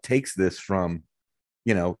what takes this from,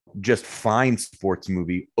 just fine sports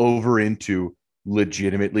movie over into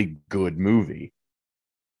legitimately good movie.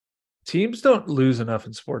 Teams don't lose enough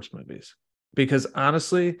in sports movies because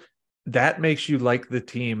honestly, that makes you like the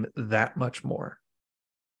team that much more.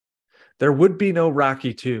 There would be no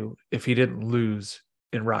Rocky 2 if he didn't lose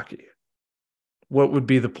in Rocky. What would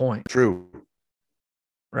be the point? True.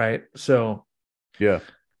 Right? So, yeah.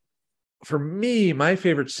 For me, my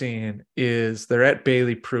favorite scene is they're at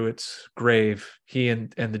Bailey Pruitt's grave, he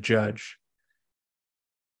and the judge.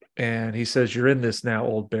 And he says, "You're in this now,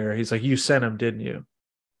 old bear." He's like, "You sent him, didn't you?"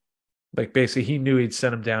 Like, basically, he knew he'd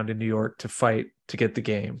sent him down to New York to fight to get the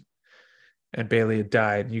game. And Bailey had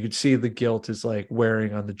died. And you could see the guilt is like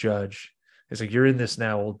wearing on the judge. He's like, "You're in this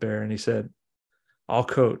now, old bear." And he said, "I'll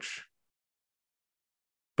coach,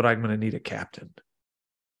 but I'm going to need a captain."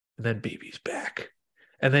 And then Beebe's back.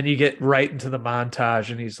 And then you get right into the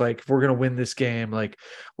montage, and he's like, "If we're gonna win this game, like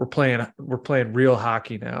we're playing real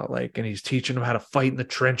hockey now." Like, and he's teaching them how to fight in the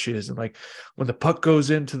trenches. And like, when the puck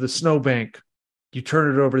goes into the snowbank, you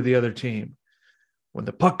turn it over to the other team. When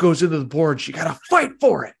the puck goes into the boards, you gotta fight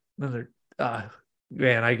for it. And then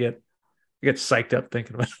man, I get psyched up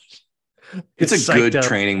thinking about it. It's a good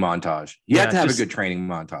training montage. You have to have a good training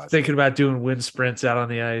montage. Thinking about doing wind sprints out on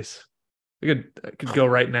the ice. I could go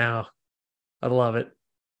right now. I love it.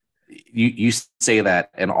 You say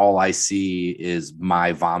that, and all I see is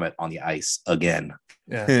my vomit on the ice again.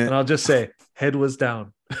 Yeah, and I'll just say, head was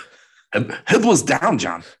down. Head was down,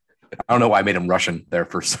 John. I don't know why I made him Russian there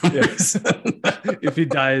for some reason. If he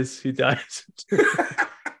dies, he dies.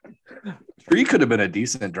 He could have been a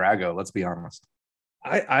decent Drago. Let's be honest.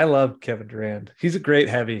 I love Kevin Durand. He's a great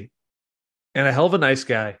heavy and a hell of a nice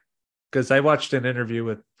guy. Because I watched an interview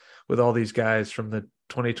with all these guys from the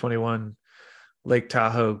 2021 Lake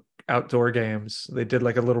Tahoe outdoor games. They did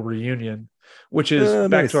like a little reunion, which is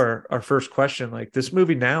back to our first question. Like, this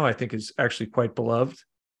movie now I think is actually quite beloved.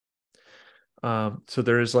 So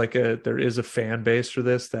there is a fan base for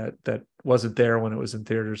this that wasn't there when it was in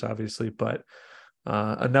theaters, obviously, but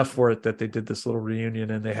enough for it that they did this little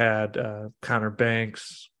reunion, and they had Connor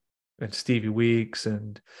Banks and Stevie Weeks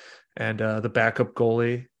and the backup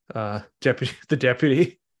goalie, the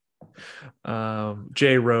deputy,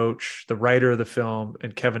 Jay Roach, the writer of the film,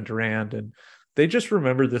 and Kevin Durand, and they just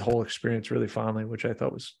remembered the whole experience really fondly, which I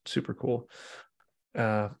thought was super cool.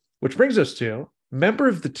 Which brings us to member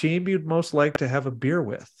of the team you'd most like to have a beer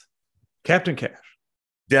with. Captain Cash.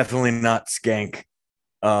 Definitely not Skank.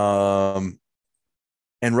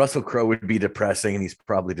 And Russell Crowe would be depressing, and he's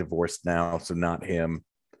probably divorced now, so not him.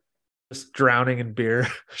 Just drowning in beer.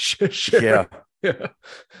 Sure. Yeah.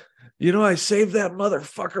 You know, I saved that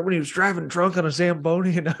motherfucker when he was driving drunk on a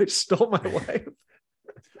Zamboni, and now he stole my wife.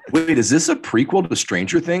 Wait, is this a prequel to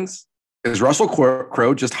Stranger Things? Is Russell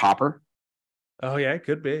Crowe just Hopper? Oh, yeah, it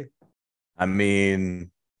could be. I mean,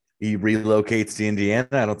 he relocates to Indiana.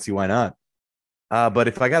 I don't see why not. But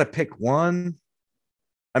if I got to pick one,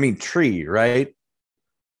 I mean, Tree, right?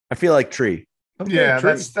 I feel like Tree. Okay, yeah, Tree.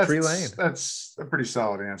 that's Tree Lane. That's a pretty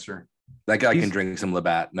solid answer. That guy can drink some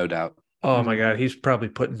Labatt, no doubt. Oh my God, he's probably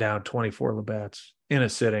putting down 24 Labatts in a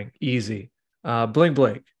sitting, easy. Bling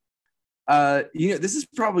Blake. This is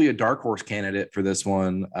probably a dark horse candidate for this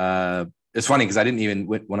one. It's funny because I didn't even,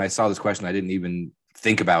 when I saw this question, I didn't even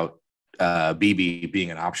think about Beebe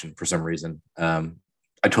being an option for some reason. I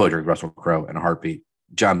totally drink Russell Crowe in a heartbeat.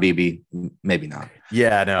 John Beebe, maybe not.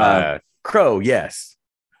 Yeah, no. Crowe, yes.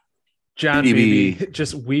 John Beebe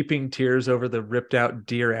just weeping tears over the ripped out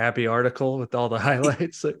Dear Abby article with all the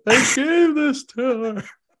highlights. Like, I gave this to her.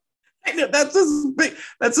 I know, that's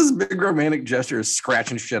his big romantic gesture, is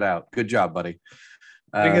scratching shit out. Good job, buddy.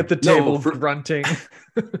 Being at the table, grunting.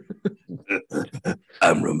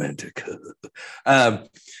 I'm romantic.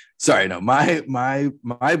 Sorry, no.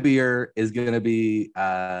 My beer is gonna be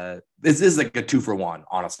this is like a 2-for-1,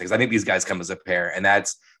 honestly, because I think these guys come as a pair, and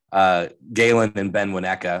that's Galen and Ben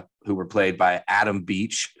Wineka, who were played by Adam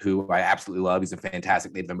Beach, who I absolutely love. He's a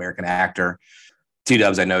fantastic Native American actor.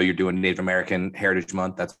 T-Dubs, I know you're doing Native American Heritage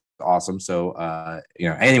Month. That's awesome. So,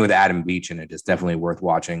 anything with Adam Beach in it is definitely worth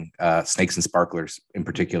watching. Snakes and Sparklers in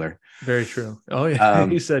particular. Very true. Oh yeah,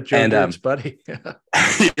 he said Joe Dirt's buddy.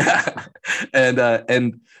 Yeah,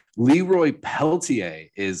 and Leroy Peltier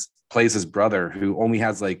plays his brother, who only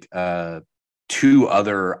has like 2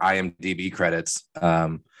 other IMDb credits.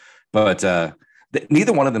 But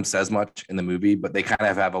neither one of them says much in the movie, but they kind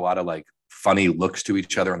of have a lot of like funny looks to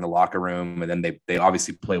each other in the locker room, and then they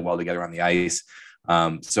obviously play well together on the ice.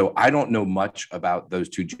 So I don't know much about those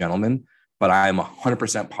 2 gentlemen, but I am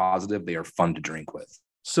 100% positive they are fun to drink with.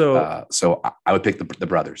 So I would pick the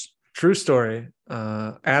brothers. True story.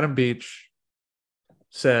 Adam Beach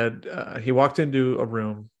said he walked into a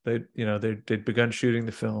room. They'd begun shooting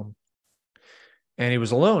the film, and he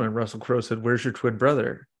was alone. And Russell Crowe said, "Where's your twin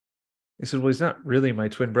brother?" He said, well, he's not really my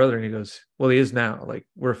twin brother. And he goes, well, he is now. Like,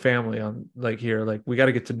 we're a family on like here. Like, we got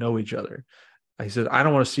to get to know each other. He said, I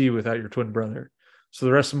don't want to see you without your twin brother. So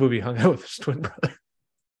the rest of the movie hung out with his twin brother.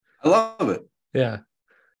 I love it. Yeah.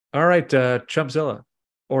 All right, Chumpzilla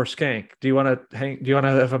or Skank. Do you want to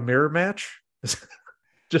have a mirror match?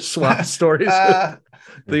 Just swap stories with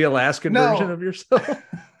the Alaskan version of yourself.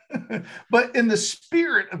 But in the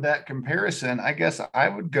spirit of that comparison, I guess I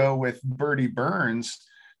would go with Bertie Burns,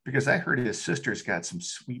 because I heard his sister's got some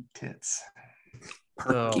sweet tits.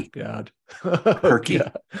 Perky. Oh God. Perky. Yeah.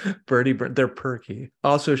 Bertie Burns, they're perky.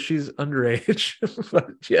 Also, she's underage. But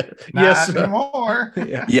Not anymore.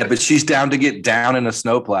 Yeah, but she's down to get down in a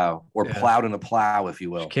snowplow or plowed in a plow, if you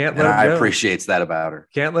will. Can't and I appreciate that about her.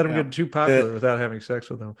 Can't let him get too popular without having sex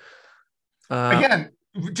with him. Again,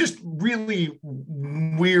 just really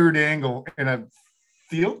weird angle in a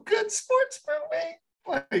feel-good sports movie.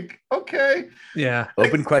 Like, okay. Yeah.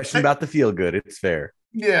 Open question about the feel good. It's fair.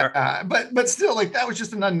 Yeah. But still, like, that was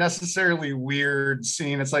just an unnecessarily weird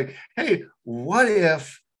scene. It's like, hey, what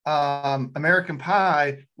if American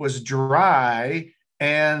Pie was dry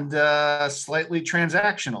and slightly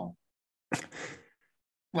transactional?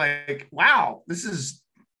 Like, wow,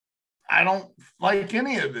 I don't like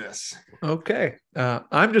any of this. Okay.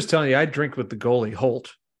 I'm just telling you, I'd drink with the goalie,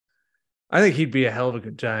 Holt. I think he'd be a hell of a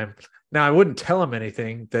good time. Now, I wouldn't tell him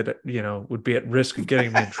anything that, would be at risk of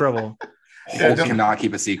getting me in trouble. Holt cannot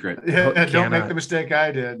keep a secret. Yeah, don't make the mistake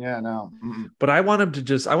I did. Yeah, no. Mm-mm. But I want him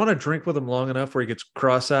to I want to drink with him long enough where he gets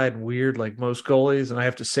cross-eyed and weird like most goalies, and I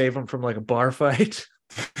have to save him from like a bar fight.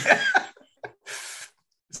 Is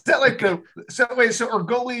that like are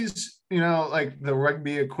goalies, like the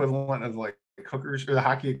rugby equivalent of like hookers, or the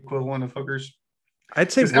hockey equivalent of hookers? I'd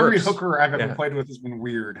say every hooker I've ever played with has been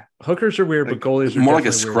weird. Hookers are weird, but goalies are more like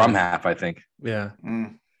a scrum half, I think. Yeah.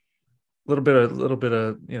 A little bit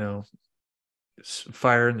of,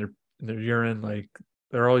 fire in their urine. Like,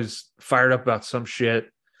 they're always fired up about some shit.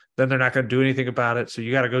 Then they're not going to do anything about it. So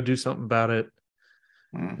you got to go do something about it.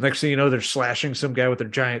 Next thing you know, they're slashing some guy with their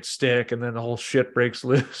giant stick, and then the whole shit breaks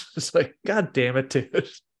loose. It's like, God damn it, dude.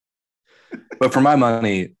 But for my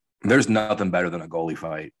money, there's nothing better than a goalie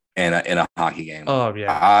fight in a hockey game. Oh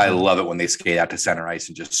yeah, I love it when they skate out to center ice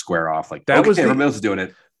and just square off. Like, that was everybody else is doing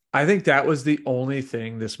it. I think that was the only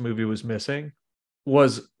thing this movie was missing.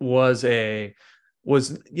 Was Beebe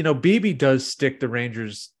does stick the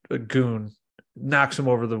Rangers a goon, knocks him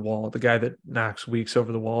over the wall, the guy that knocks Weeks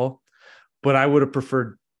over the wall. But I would have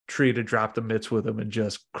preferred Tree to drop the mitts with him and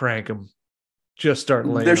just crank him, just start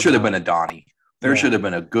laying. There should have been a Donnie. There should have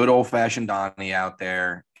been a good old fashioned Donnie out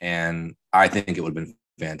there, and I think it would have been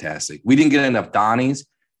fantastic. We didn't get enough Donnies.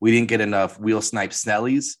 We didn't get enough wheel snipe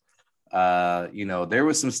Snellies. There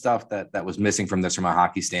was some stuff that was missing from this from a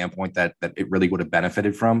hockey standpoint that it really would have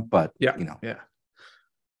benefited from. But yeah.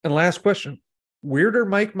 And last question: weirder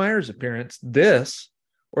Mike Myers appearance, this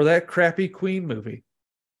or that crappy Queen movie?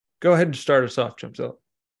 Go ahead and start us off, Chumpzilla.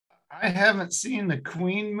 I haven't seen the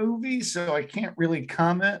Queen movie, so I can't really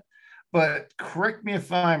comment. But correct me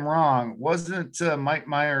if I'm wrong. Wasn't Mike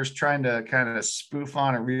Myers trying to kind of spoof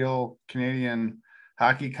on a real Canadian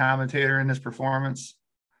hockey commentator in his performance?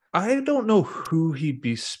 I don't know who he'd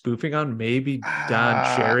be spoofing on. Maybe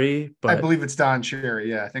Don Cherry, but I believe it's Don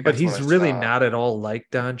Cherry. Yeah, I think. But he's really not at all like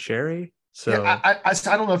Don Cherry. So yeah, I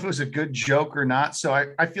don't know if it was a good joke or not. So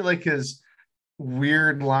I feel like his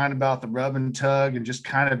weird line about the rub and tug and just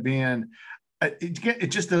kind of being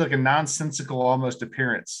it just did like a nonsensical almost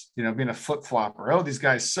appearance, being a flip flopper. Oh, these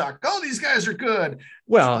guys suck. Oh, these guys are good.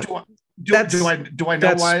 Well, do I know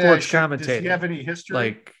that's why? Sports commentating. Does he have any history?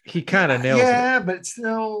 Like, he kind of nails it. Yeah, but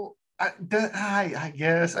still, I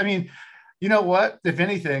guess. I mean, you know what? If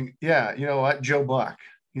anything, yeah, you know what? Joe Buck.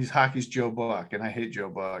 He's hockey's Joe Buck, and I hate Joe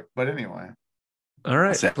Buck. But anyway. All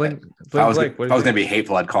right. If I was going to be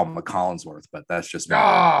hateful, I'd call him a Collinsworth, but that's just me.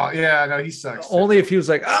 Oh, yeah, no, he sucks. Only if he was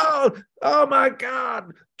like, oh my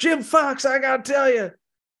God, Jim Fox, I got to tell you,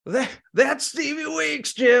 that's Stevie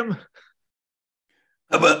Weeks, Jim.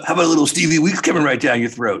 How about a little Stevie Weeks coming right down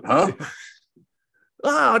your throat, huh?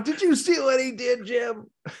 Oh, did you see what he did,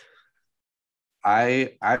 Jim? I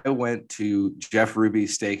went to Jeff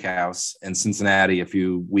Ruby's Steakhouse in Cincinnati a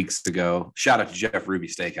few weeks ago. Shout out to Jeff Ruby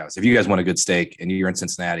Steakhouse. If you guys want a good steak and you're in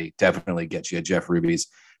Cincinnati, definitely get you a Jeff Ruby's.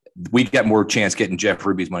 We get more chance getting Jeff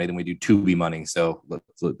Ruby's money than we do Tubi money. So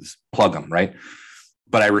let's plug them, right?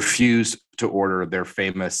 But I refused to order their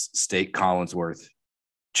famous steak Collinsworth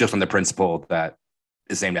just on the principle that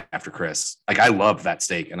is named after Chris. Like, I love that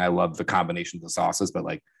steak and I love the combination of the sauces, but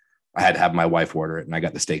like, I had to have my wife order it and I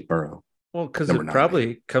got the steak burro. Well, because it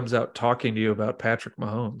probably comes out talking to you about Patrick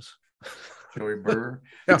Mahomes. Joey Burr.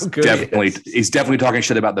 He's definitely talking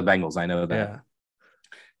shit about the Bengals. I know that. Yeah.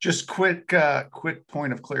 Just quick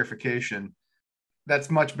point of clarification. That's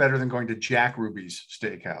much better than going to Jack Ruby's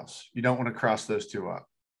Steakhouse. You don't want to cross those two up.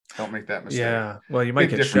 Don't make that mistake. Yeah. Well, you might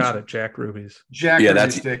get shot at Jack Ruby's.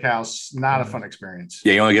 Ruby's Steakhouse, not a fun experience.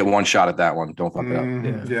 Yeah, you only get one shot at that one. Don't fuck it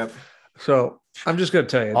up. Yeah. So I'm just going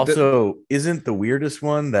to tell you. Also, isn't the weirdest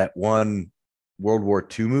one that one World War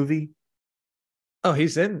II movie? Oh,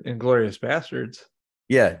 he's in Inglourious Bastards.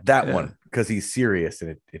 Yeah, that one, because he's serious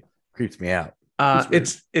and it creeps me out.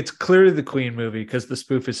 It's clearly the Queen movie because the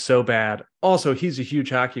spoof is so bad. Also, he's a huge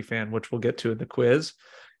hockey fan, which we'll get to in the quiz,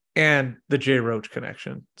 and the Jay Roach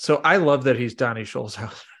connection. So I love that he's Donnie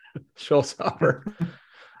Scholzhauer.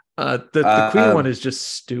 The Queen one is just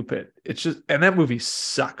stupid. It's just, and that movie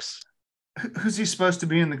sucks. Who's he supposed to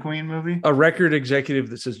be in the Queen movie? A record executive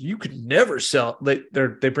that says you could never sell.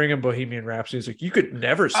 They bring him Bohemian Rhapsody. He's like, you could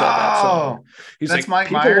never sell that song. He's like, Mike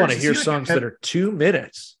people Myers? want to hear songs that are 2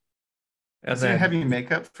 minutes. And Is there heavy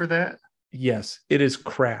makeup for that? Yes, it is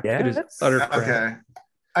crap. Yes? It is utter crap. Okay,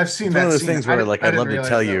 I've seen It's that. one of those scene. things where, like, I'd love to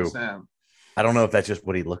tell you. Sam. I don't know if that's just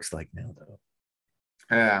what he looks like now, though.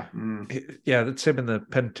 Yeah. Yeah, that's him in the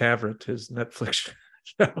Pentaveret, his Netflix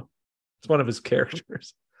show. It's one of his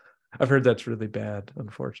characters. I've heard that's really bad,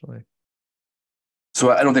 unfortunately.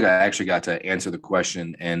 So I don't think I actually got to answer the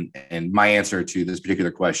question. And my answer to this particular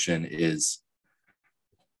question is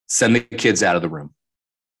send the kids out of the room.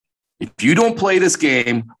 If you don't play this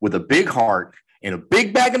game with a big heart and a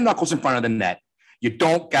big bag of knuckles in front of the net, you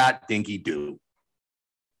don't got dinky do.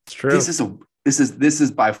 It's true. This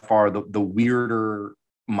is by far the weirder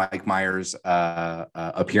Mike Myers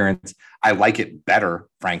appearance. I like it better,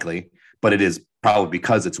 frankly, but it is probably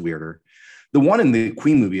because it's weirder. The one in the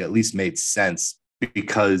Queen movie at least made sense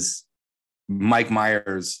because Mike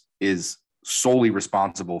Myers is solely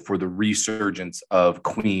responsible for the resurgence of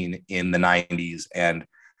Queen in the 90s and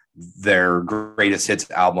their greatest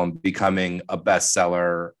hits album becoming a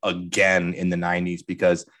bestseller again in the 90s,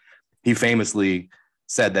 because he famously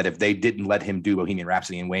said that if they didn't let him do Bohemian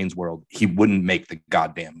Rhapsody and Wayne's World, he wouldn't make the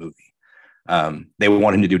goddamn movie. They would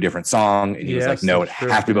want him to do a different song, and he was like, no, it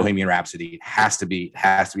has to be Bohemian Rhapsody. It has to be.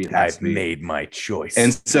 I've made my choice.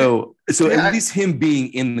 And so at least him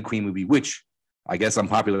being in the Queen movie, which I guess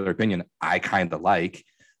unpopular opinion, I kind of like.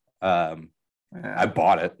 I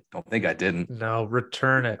bought it. Don't think I didn't. No,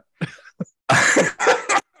 return it.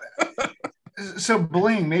 So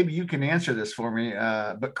Bling, maybe you can answer this for me,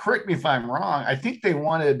 but correct me if I'm wrong. I think they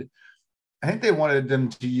wanted them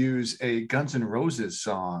to use a Guns N' Roses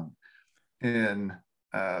song in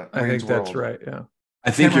I think that's right. Yeah,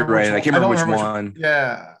 I think you're right. I can't remember which one.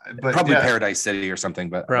 Yeah, but probably Paradise City or something.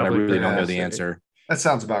 But I really don't know the answer. That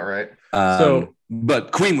sounds about right.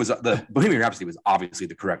 But Queen was the Bohemian Rhapsody was obviously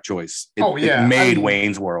the correct choice. It made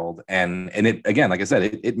Wayne's World, and it again, like I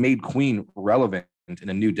said, it made Queen relevant in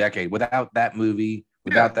a new decade. Without that movie,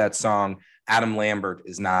 without that song, Adam Lambert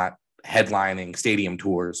is not headlining stadium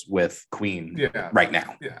tours with Queen right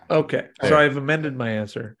now. Yeah. Okay, so I've amended my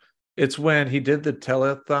answer. It's when he did the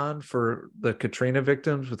telethon for the Katrina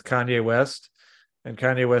victims with Kanye West. And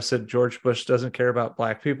Kanye West said George Bush doesn't care about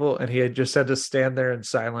black people, and he had just had to stand there in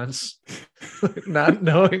silence, not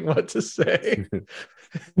knowing what to say.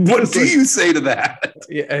 What do you say to that?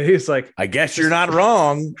 Yeah, he's like, I guess you're not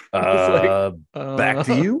wrong. Back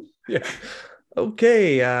to you. Yeah.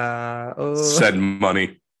 Okay. Send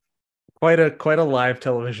money. Quite a live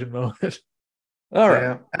television moment. All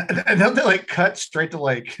right. And don't they like cut straight to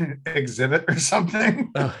like exhibit or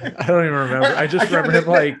something? I don't even remember. I just remember him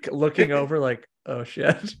like looking over like, oh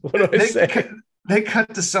shit, what do I say? They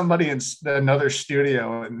cut to somebody in another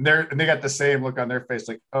studio and they got the same look on their face,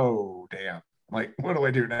 like, oh damn, like what do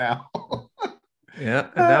I do now? Yeah,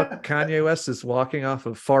 and now Kanye West is walking off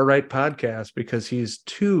of far right podcast because he's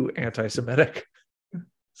too anti-Semitic.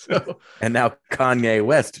 So, and now Kanye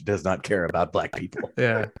West does not care about black people.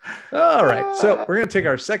 Yeah. All right. So we're going to take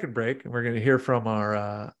our second break, and we're going to hear from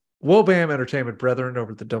our Wobam Entertainment brethren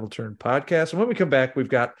over at the Double Turn podcast. And when we come back, we've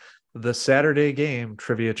got the Saturday Game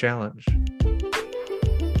Trivia Challenge.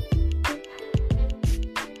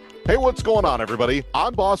 Hey, what's going on, everybody?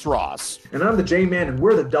 I'm Boss Ross. And I'm the J-Man, and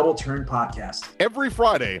we're the Double Turn Podcast. Every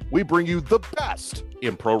Friday, we bring you the best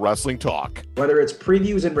in pro wrestling talk. Whether it's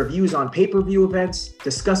previews and reviews on pay-per-view events,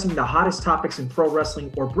 discussing the hottest topics in pro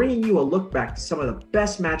wrestling, or bringing you a look back to some of the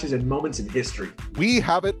best matches and moments in history. We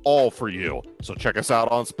have it all for you. So check us out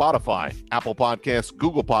on Spotify, Apple Podcasts,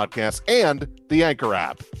 Google Podcasts, and the Anchor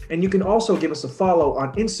app. And you can also give us a follow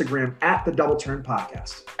on Instagram at the Double Turn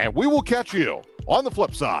Podcast. And we will catch you on the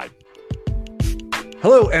flip side.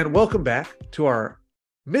 Hello, and welcome back to our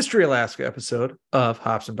Mystery Alaska episode of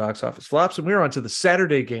Hops and Box Office Flops, and we're on to the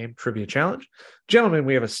Saturday Game Trivia Challenge. Gentlemen,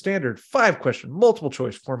 we have a standard 5-question multiple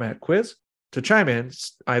choice format quiz. To chime in,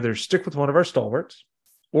 either stick with one of our stalwarts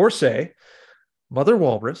or say Mother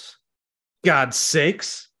Walrus, God's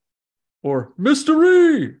sakes, or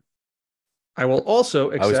Mystery. I will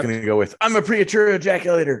also accept. I was going to go with I'm a premature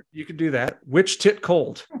ejaculator. You can do that. Which tit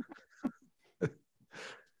cold?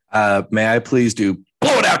 May I please do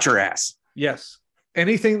blow it out your ass? Yes.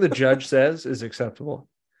 Anything the judge says is acceptable.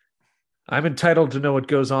 I'm entitled to know what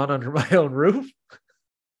goes on under my own roof.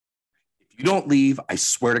 If you don't leave, I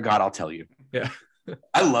swear to God, I'll tell you. Yeah.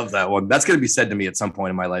 I love that one. That's going to be said to me at some point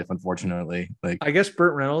in my life, unfortunately. I guess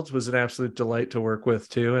Burt Reynolds was an absolute delight to work with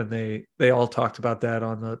too, and they all talked about that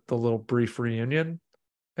on the little brief reunion.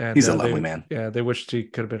 And he's a lovely man. Yeah, they wished he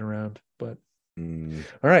could have been around. But all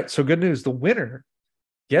right, so good news. The winner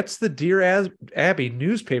gets the Dear Abby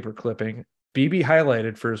newspaper clipping BB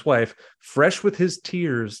highlighted for his wife, fresh with his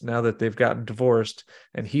tears now that they've gotten divorced,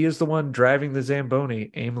 and he is the one driving the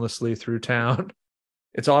Zamboni aimlessly through town.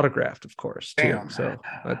 It's autographed, of course, too. Damn. So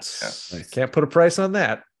that's nice. Can't put a price on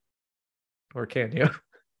that. Or can you?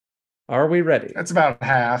 Are we ready? That's about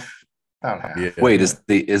half. About half. Yeah. Wait, is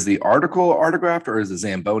the article autographed or is the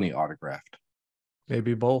Zamboni autographed?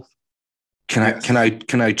 Maybe both. Can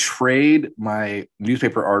I trade my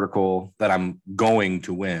newspaper article that I'm going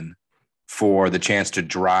to win for the chance to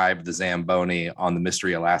drive the Zamboni on the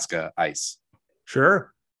Mystery Alaska ice?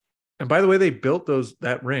 Sure. And by the way, they built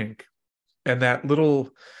that rink and that little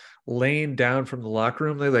lane down from the locker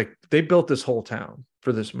room. They built this whole town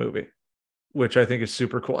for this movie, which I think is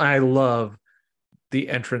super cool. I love the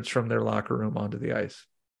entrance from their locker room onto the ice.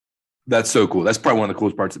 That's so cool. That's probably one of the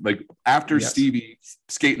coolest parts. Like after Stevie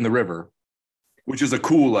skating the river, which is a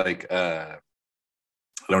cool, I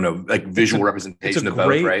don't know, visual representation of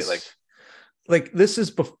both, right? Like this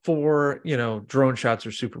is before, drone shots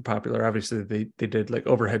are super popular. Obviously they did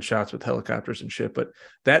overhead shots with helicopters and shit, but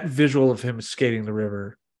that visual of him skating the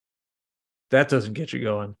river, that doesn't get you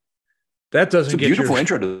going. That doesn't get beautiful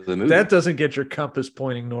intro to the movie. That doesn't get your compass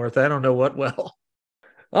pointing north. I don't know what will.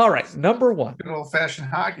 All right, number one. Good old-fashioned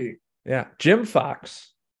hockey. Yeah, Jim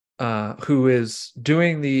Fox, who is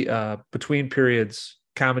doing the between periods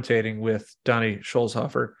commentating with Donnie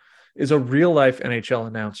Scholzhofer, is a real-life NHL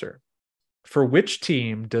announcer. For which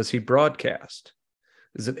team does he broadcast?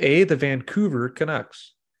 Is it A, the Vancouver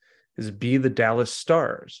Canucks? Is it B, the Dallas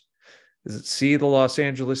Stars? Is it C, the Los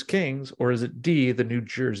Angeles Kings? Or is it D, the New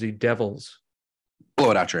Jersey Devils? Blow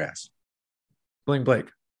it out your ass. Bling Blake.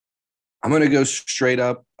 I'm going to go straight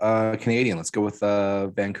up Canadian. Let's go with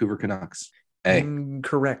Vancouver Canucks. A.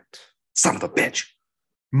 Incorrect. Son of a bitch.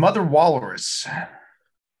 Mother Walrus.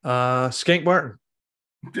 Skank Martin.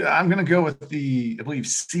 I'm going to go with I believe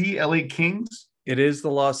C, LA Kings. It is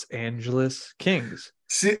the Los Angeles Kings.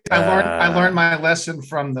 See, I learned my lesson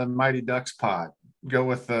from the Mighty Ducks pod. Go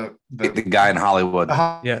with the guy in Hollywood.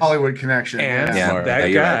 The Hollywood connection. And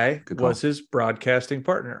that guy was his broadcasting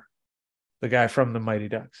partner. The guy from the Mighty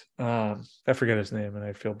Ducks. I forget his name and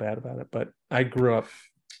I feel bad about it, but I grew up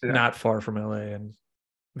not far from LA and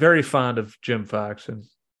very fond of Jim Fox and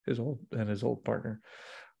his old partner.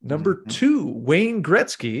 Number two, Wayne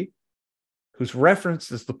Gretzky, who's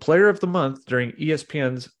referenced as the player of the month during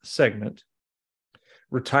ESPN's segment,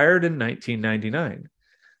 retired in 1999,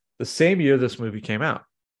 the same year this movie came out.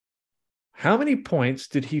 How many points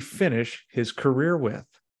did he finish his career with?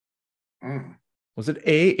 Was it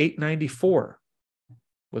A, 894?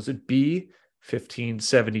 Was it B,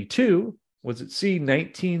 1572? Was it C,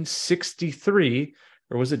 1963?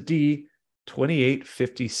 Or was it D,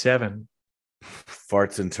 2857?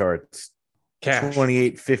 Farts and tarts. Cash.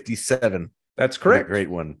 2857. That's correct. Great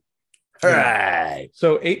one. All right.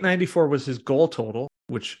 So 894 was his goal total,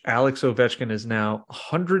 which Alex Ovechkin is now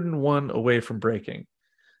 101 away from breaking.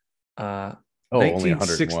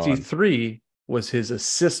 1963 was his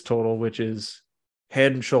assist total, which is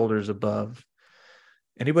head and shoulders above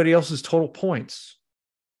anybody else's total points.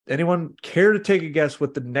 Anyone care to take a guess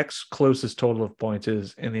what the next closest total of points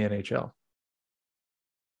is in the NHL?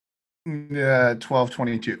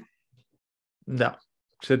 1222. No,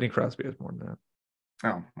 Sidney Crosby has more than that.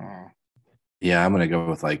 Oh. Yeah, I'm gonna go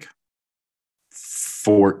with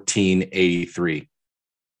 1483.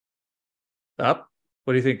 Up.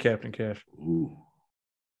 What do you think, Captain Cash? Ooh.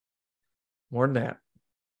 More than that.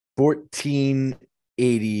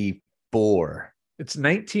 1484. It's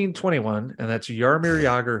 1921, and that's Jaromir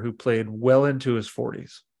Jagr, who played well into his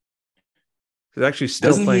 40s. He's actually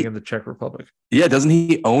still playing in the Czech Republic. Yeah, doesn't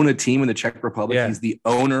he own a team in the Czech Republic? Yeah. He's the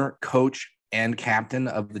owner, coach, and captain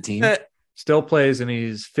of the team. Still plays, and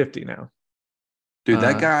he's 50 now. Dude,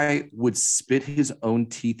 that guy would spit his own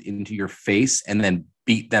teeth into your face and then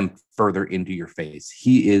beat them further into your face.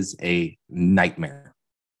 He is a nightmare.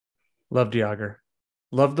 Loved Yager.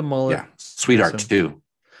 Love the mullet. Yeah, sweetheart too.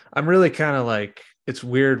 I'm really kind of like, it's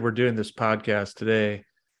weird we're doing this podcast today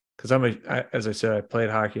because as I said, I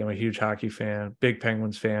played hockey. I'm a huge hockey fan, big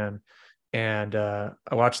Penguins fan. And I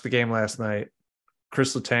watched the game last night.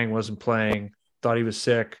 Chris Letang wasn't playing, thought he was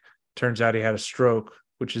sick. Turns out he had a stroke,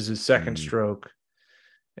 which is his second stroke.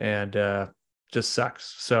 And just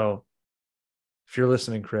sucks. So if you're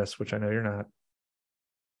listening, Chris, which I know you're not,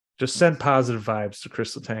 just send positive vibes to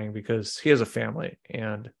Chris Letang because he has a family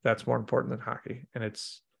and that's more important than hockey. And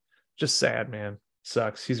it's just sad, man.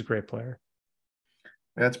 Sucks. He's a great player.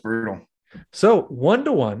 That's brutal. So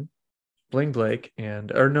 1-1 Bling Blake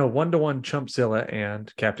 1-1 Chumpzilla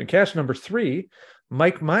and Captain Cash. Number 3,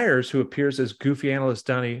 Mike Myers, who appears as goofy analyst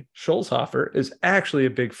Donnie Scholzhofer, is actually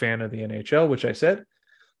a big fan of the NHL, which I said.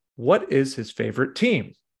 What is his favorite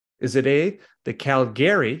team? Is it A, the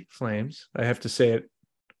Calgary Flames? I have to say it,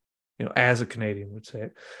 as a Canadian would say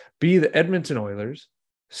it. B, the Edmonton Oilers.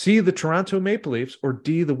 C, the Toronto Maple Leafs. Or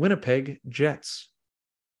D, the Winnipeg Jets?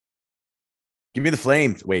 Give me the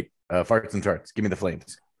Flames. Wait, farts and charts. Give me the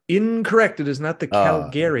Flames. Incorrect. It is not the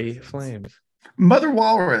Calgary Flames. Mother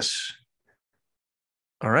Walrus.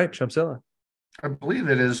 All right, Chumpzilla. I believe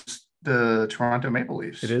it is the Toronto Maple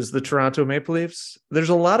Leafs. It is the Toronto Maple Leafs. There's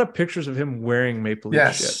a lot of pictures of him wearing Maple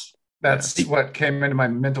Leafs shit. That's what came into my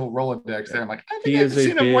mental Rolodex there. I'm like, I think I've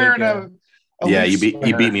seen him wearing a you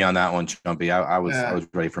beat me on that one, Chumpy. I was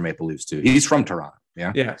ready for Maple Leafs too. He's from Toronto.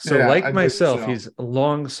 Yeah. So like myself, he's a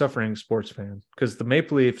long-suffering sports fan because the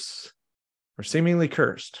Maple Leafs are seemingly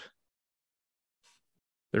cursed.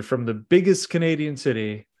 They're from the biggest Canadian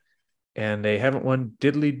city, and they haven't won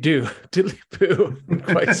diddly poo in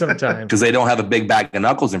quite some time because they don't have a big bag of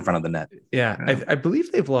knuckles in front of the net. Yeah. I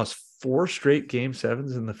believe they've lost 4 straight Game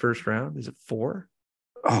 7s in the first round. Is it 4?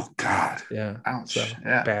 Oh God. Yeah. Ouch. So,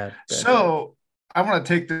 yeah. Bad. So I want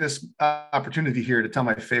to take this opportunity here to tell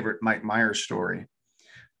my favorite Mike Myers story.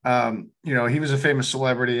 He was a famous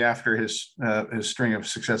celebrity after his string of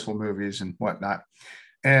successful movies and whatnot.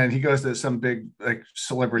 And he goes to some big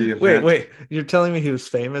celebrity event. Wait, you're telling me he was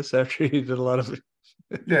famous after he did a lot of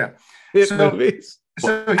hit movies?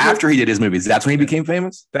 So after he did his movies, that's when he became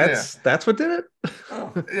famous? That's what did it?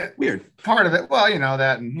 Oh, weird. Part of it. Well,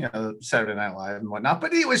 that and Saturday Night Live and whatnot.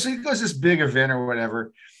 But anyway, so he goes to this big event or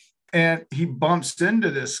whatever, and he bumps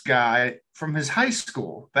into this guy from his high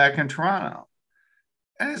school back in Toronto.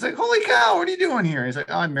 And he's like, holy cow, what are you doing here? He's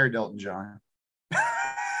like, I'm married to Elton John.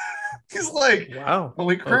 He's like, wow,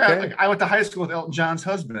 holy crap. Okay. Like, I went to high school with Elton John's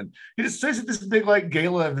husband. He just stays at this big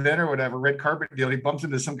gala event or whatever, red carpet deal. He bumps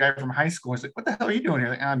into some guy from high school. He's like, what the hell are you doing here?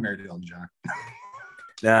 Like, I'm married to Elton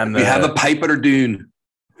John. We have a pipe at our dune.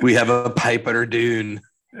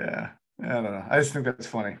 Yeah. I don't know. I just think that's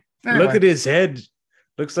funny. Anyway. Look at his head.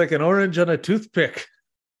 Looks like an orange on a toothpick.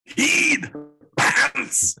 Heed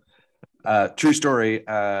pants. True story.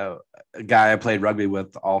 A guy I played rugby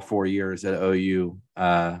with all 4 years at OU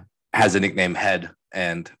has a nickname Head,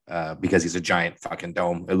 and because he's a giant fucking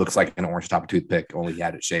dome, it looks like an orange top toothpick. Only he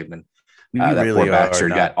had it shaved. And that really poor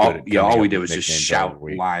bastard got all we did was just nicknames shout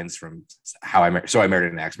lines from How I Married. So I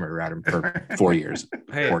Married an Axe Murderer at him for 4 years.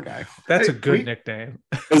 Hey, poor guy. That's a good nickname.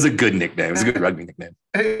 It was a good nickname. It was a good rugby nickname.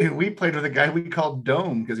 Hey, we played with a guy we called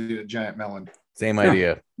Dome because he had a giant melon. Same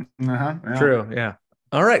idea. Yeah. True. Yeah.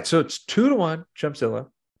 All right. So it's 2-1, Chumpzilla.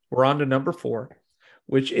 We're on to number 4,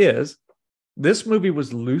 which is this movie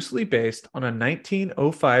was loosely based on a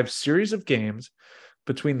 1905 series of games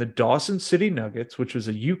between the Dawson City Nuggets, which was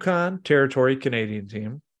a Yukon Territory Canadian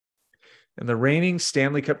team, and the reigning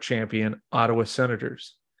Stanley Cup champion Ottawa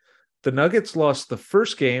Senators. The Nuggets lost the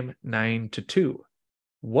first game 9-2.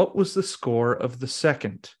 What was the score of the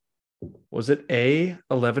second? Was it A,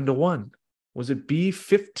 11-1? Was it B,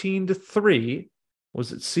 15-3?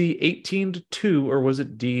 Was it C, 18-2? Or was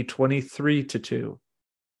it D, 23-2?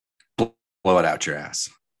 Blow it out your ass.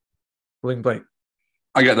 Bling Blake.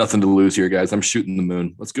 I got nothing to lose here, guys. I'm shooting the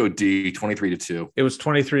moon. Let's go D, 23-2. It was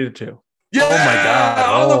 23-2. Yeah! Oh my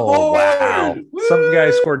God. Oh, wow. Woo! Some guy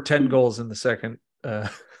scored 10 goals in the second, in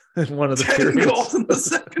one of the 10 periods. goals in the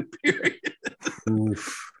second period.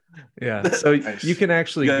 Oof. Yeah. So you can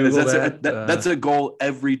actually Guys, Google that's a goal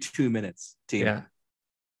every 2 minutes, team. Yeah.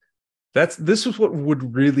 This is what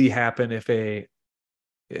would really happen if a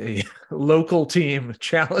local team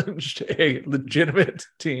challenged a legitimate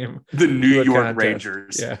team. The New York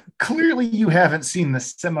Rangers. Yeah. Clearly, you haven't seen the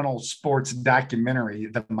seminal sports documentary,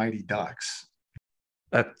 The Mighty Ducks.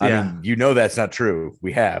 I mean, that's not true.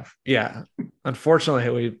 We have. Yeah.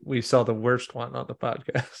 Unfortunately, we saw the worst one on the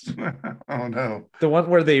podcast. Oh no. The one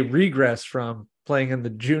where they regress from playing in the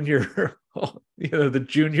junior, the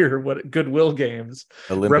junior Goodwill games,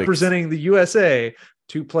 Olympics, representing the USA,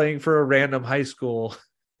 to playing for a random high school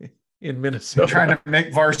in Minnesota. Trying to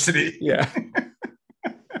make varsity. Yeah.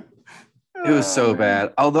 It was so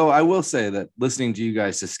bad. Although I will say that listening to you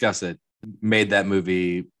guys discuss it made that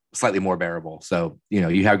movie slightly more bearable. So,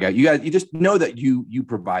 you just know that you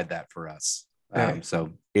provide that for us.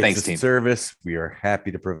 So thanks, team. Service we are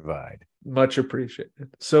happy to provide. Much appreciated.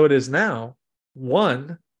 So it is now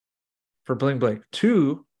 1 for Bling Blake,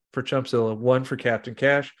 2 for Chumpzilla, 1 for Captain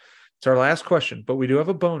Cash. It's our last question, but we do have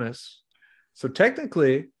a bonus. So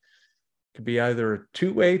technically, it could be either a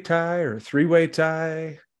 2-way tie or a 3-way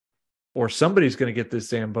tie, or somebody's going to get this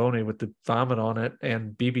Zamboni with the vomit on it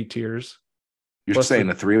and BB tears. You're plus saying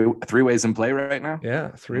the three ways in play right now? Yeah,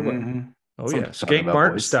 3-way. Mm-hmm. Oh, yeah. Skank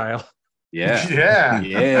Martin style. Yeah. Yeah.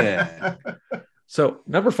 Yeah. So,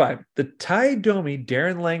 number 5, the Ty Domi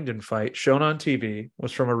Darren Langdon fight shown on TV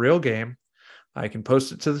was from a real game. I can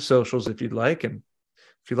post it to the socials if you'd like. And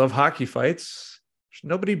if you love hockey fights, there's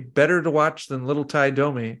nobody better to watch than little Ty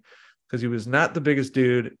Domi, because he was not the biggest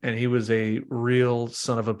dude and he was a real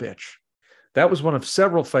son of a bitch. That was one of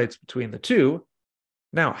several fights between the two.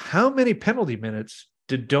 Now, how many penalty minutes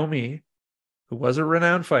did Domi, who was a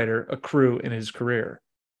renowned fighter, accrue in his career?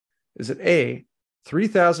 Is it A,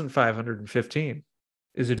 3,515?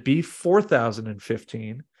 Is it B,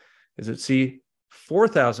 4,015? Is it C,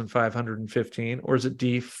 4,515? Or is it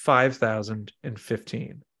D,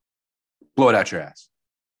 5,015? Blow it out your ass.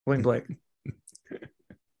 Bling Blake.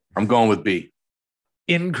 I'm going with B.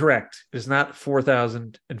 Incorrect. It is not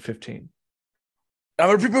 4,015. I'm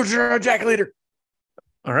a people Jack leader.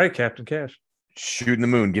 All right, Captain Cash. Shooting the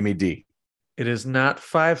moon. Give me D. It is not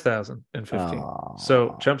 5,015.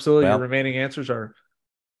 So, Chumpzilla, your remaining answers are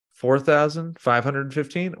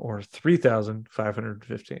 4,515 or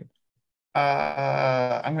 3,515.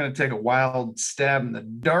 I'm going to take a wild stab in the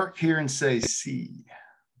dark here and say C.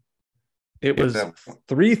 It was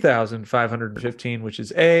 3,515, which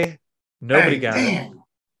is A. Nobody got it.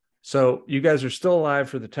 So you guys are still alive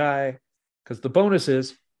for the tie, because the bonus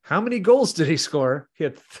is, how many goals did he score? He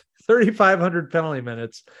had 3,500 penalty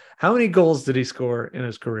minutes. How many goals did he score in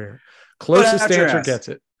his career? Closest answer gets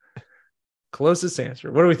it. Closest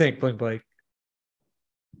answer. What do we think, Bling Blake?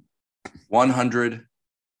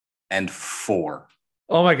 104.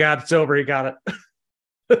 Oh my God, it's over. He got it.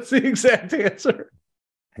 That's the exact answer.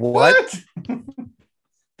 What?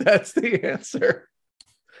 That's the answer.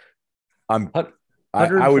 I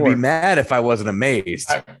would be mad if I wasn't amazed.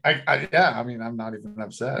 I mean, I'm not even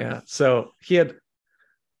upset. Yeah. So he had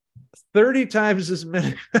 30 times as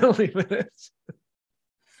many penalty minutes.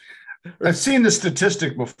 I've seen the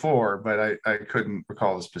statistic before, but I couldn't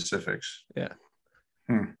recall the specifics. Yeah.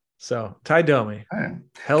 So Ty Domi,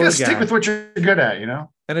 hell of a guy. Stick with what you're good at,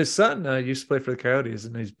 And his son used to play for the Coyotes,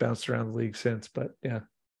 and he's bounced around the league since. But yeah.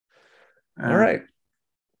 All right.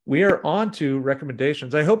 We are on to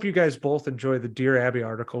recommendations. I hope you guys both enjoy the Dear Abby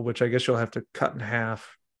article, which I guess you'll have to cut in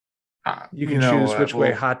half. You can choose which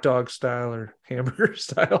way, hot dog style or hamburger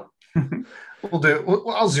style. I'll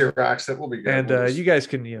Xerox it. We'll be good. And you guys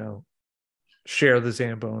can, share the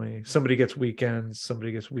Zamboni. Somebody gets weekends,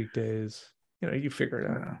 somebody gets weekdays. You figure it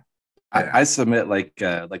out. I submit like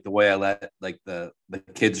the way I let the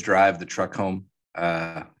kids drive the truck home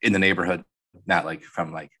in the neighborhood, not like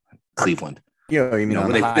from like Cleveland.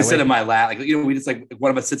 They sit in my lap, we just one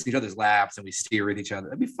of us sits in each other's laps and we steer at each other.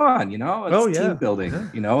 That'd be fun, It's team building.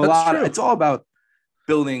 Yeah. It's all about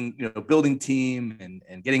building team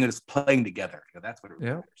and getting us playing together. That's what it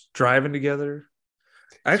really matters. Driving together.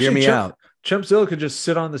 Actually, hear me out. Chumpzilla could just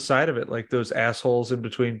sit on the side of it like those assholes in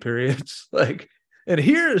between periods. And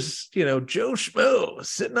here's Joe Schmo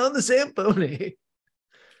sitting on the Zamboni.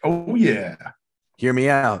 Oh yeah. Hear me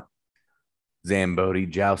out. Zamboni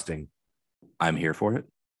jousting. I'm here for it.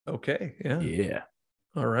 Okay. Yeah. Yeah.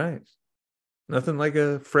 All right. Nothing like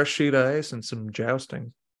a fresh sheet of ice and some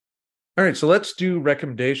jousting. All right. So let's do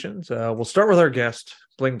recommendations. We'll start with our guest,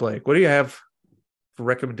 Bling Blake. What do you have for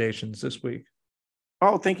recommendations this week?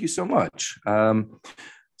 Oh, thank you so much.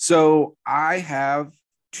 So I have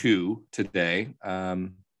 2 today.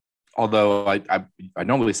 Although I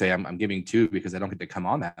normally say I'm giving 2 because I don't get to come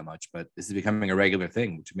on that much, but this is becoming a regular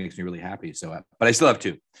thing, which makes me really happy. So, but I still have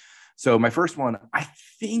 2. So my first one, I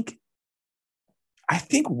think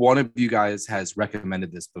one of you guys has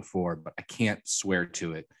recommended this before, but I can't swear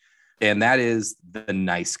to it. And that is The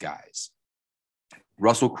Nice Guys.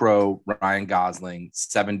 Russell Crowe, Ryan Gosling,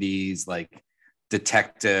 70s,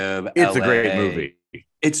 detective. It's LA. a great movie.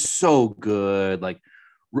 It's so good. Like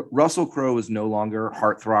Russell Crowe is no longer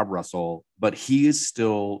heartthrob Russell, but he is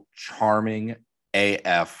still charming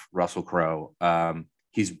AF Russell Crowe.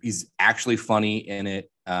 He's actually funny in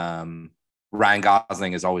it. Ryan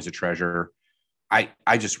Gosling is always a treasure. I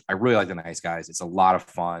really like The Nice Guys. It's a lot of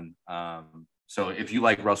fun. So if you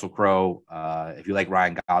like Russell Crowe, if you like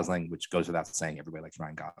Ryan Gosling, which goes without saying, everybody likes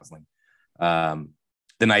Ryan Gosling.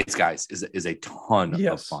 The Nice Guys is a ton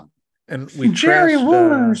of fun. And we Jerry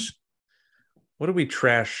Lewis. What do we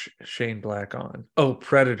trash Shane Black on? Oh,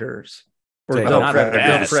 Predators. Or The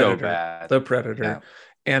Predator. So bad. The Predator. Yeah.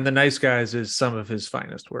 And The Nice Guys is some of his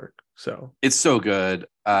finest work. So it's so good.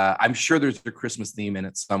 I'm sure there's a Christmas theme in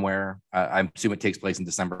it somewhere. I assume it takes place in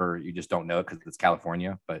December. You just don't know it because it's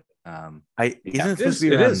California. But Isn't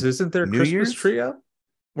there a New Christmas Year's? tree up?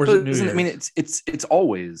 Or is it New Year's? I mean, it's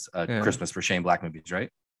always Christmas for Shane Black movies, right?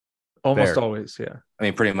 Almost Fair. always, yeah. I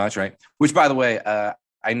mean, pretty much, right? Which, by the way,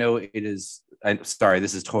 I know it is. Sorry,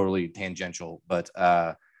 this is totally tangential, but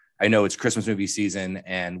I know it's Christmas movie season,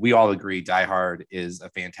 and we all agree Die Hard is a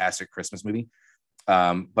fantastic Christmas movie. But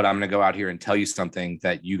I'm going to go out here and tell you something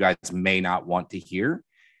that you guys may not want to hear,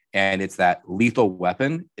 and it's that Lethal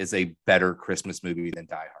Weapon is a better Christmas movie than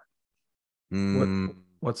Die Hard.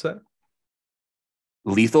 What's that?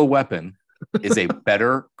 Lethal Weapon is a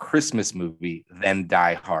better Christmas movie than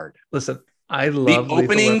Die Hard. Listen, I love the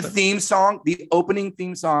opening theme song. The opening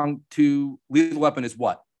theme song to Lethal Weapon is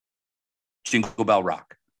what? Jingle Bell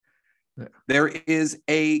Rock. Yeah. There is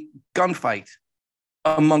a gunfight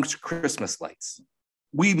amongst Christmas lights.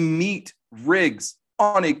 We meet Riggs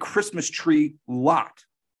on a Christmas tree lot.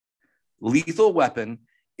 Lethal Weapon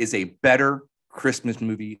is a better Christmas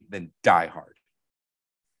movie than Die Hard.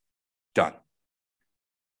 Done.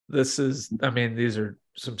 These are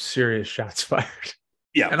some serious shots fired.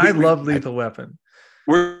 Yeah. And I love Lethal Weapon.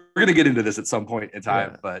 We're going to get into this at some point in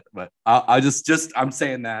time, but I'm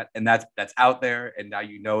saying that, and that's out there, and now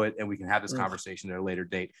you know it, and we can have this conversation at a later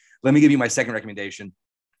date. Let me give you my second recommendation,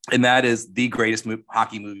 and that is the greatest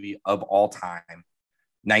hockey movie of all time,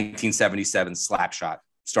 1977 Slapshot,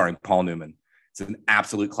 starring Paul Newman. It's an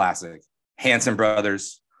absolute classic. Hanson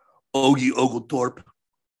brothers, Ogie Oglethorpe,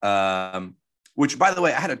 which, by the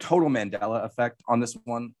way, I had a total Mandela effect on this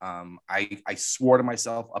one. I swore to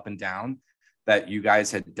myself up and down that you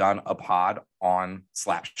guys had done a pod on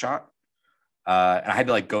Slapshot. And I had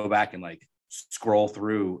to go back and scroll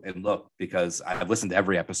through and look, because I've listened to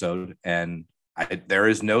every episode and there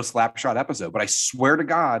is no Slapshot episode, but I swear to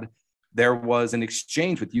God, there was an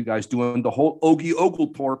exchange with you guys doing the whole Ogie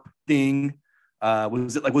Oglethorpe thing.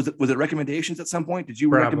 Was it recommendations at some point? Did you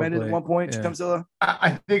recommend it at one point, Chumzilla?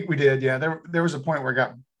 I think we did. Yeah. There was a point where it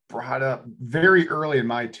got brought up very early in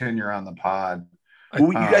my tenure on the pod. Well,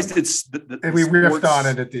 you guys did we riffed on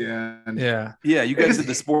it at the end. Yeah. You guys did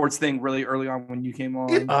the sports thing really early on when you came on.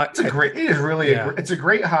 It's a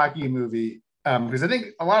great hockey movie. Because I think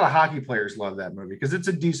a lot of hockey players love that movie because it's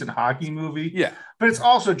a decent hockey movie. Yeah. But it's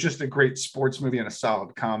also just a great sports movie and a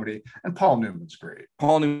solid comedy. And Paul Newman's great.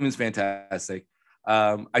 Paul Newman's fantastic.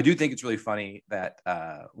 I do think it's really funny that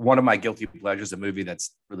one of my guilty pleasures, a movie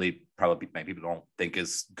that's really probably many people don't think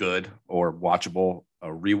is good or watchable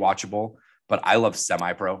or rewatchable, but I love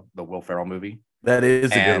Semi-Pro, the Will Ferrell movie. That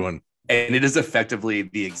is a good one. And it is effectively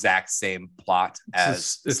the exact same plot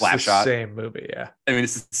as Slapshot. Same movie, yeah. I mean,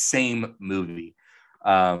 it's the same movie.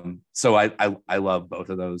 So I love both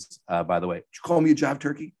of those. By the way, did you call me a jive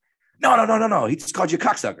turkey? No. He just called you a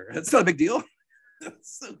cocksucker. It's not a big deal.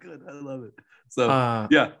 It's so good. I love it. So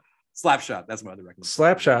Slapshot. That's my other recommendation.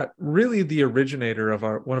 Slapshot, really the originator of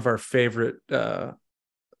one of our favorite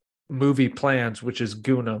movie plans, which is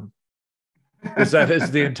Goonham. Because that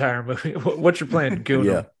is the entire movie. What's your plan, Goonham?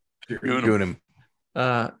 Yeah. Goonham.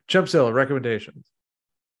 Chumpzilla, recommendations.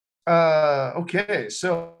 Okay,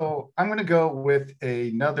 so I'm going to go with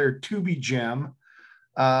another Tubi gem.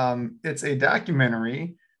 It's a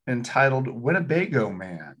documentary entitled Winnebago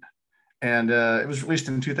Man, and it was released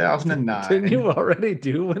in 2009. Didn't you already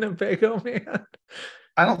do Winnebago Man?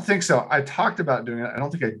 I don't think so. I talked about doing it. I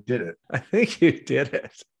don't think I did it. I think you did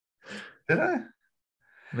it. Did I?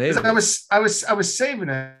 Maybe. I was saving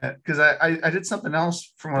it because I did something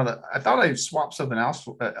else from one of the. I thought I swapped something else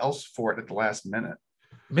for it at the last minute.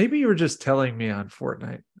 Maybe you were just telling me on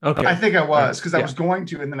Fortnite. Okay, I think I was because I was going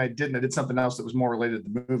to, and then I didn't. I did something else that was more related to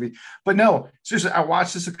the movie. But no, seriously, I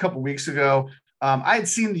watched this a couple weeks ago. I had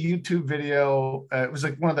seen the YouTube video. It was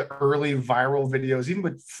one of the early viral videos, even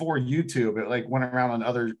before YouTube. It went around on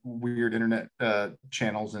other weird internet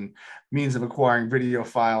channels and means of acquiring video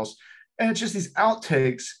files. And it's just these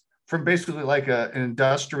outtakes from basically like an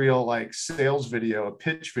industrial like sales video, a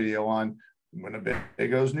pitch video on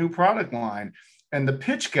Winnebago's new product line. And the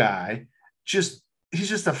pitch guy he's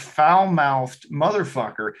just a foul-mouthed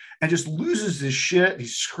motherfucker and just loses his shit.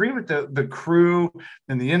 He's screaming at the crew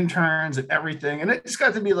and the interns and everything. And it's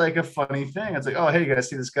got to be like a funny thing. It's like, oh, hey, you guys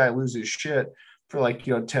see this guy lose his shit for like,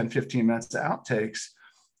 10, 15 minutes of outtakes.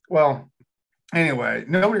 Well, anyway,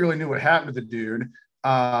 nobody really knew what happened to the dude.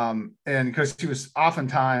 And because he was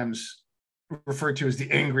oftentimes referred to as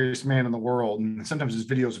the angriest man in the world. And sometimes his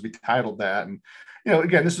videos would be titled that. And,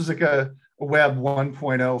 again, this was like a web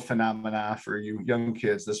 1.0 phenomena for you young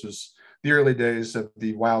kids. This was the early days of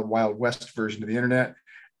the wild, wild west version of the internet.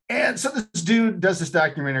 And so this dude does this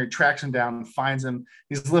documentary, tracks him down and finds him.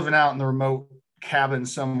 He's living out in the remote cabin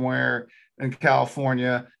somewhere in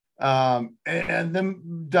California. And the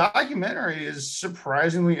documentary is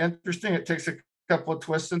surprisingly interesting. It takes a couple of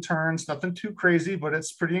twists and turns, nothing too crazy, but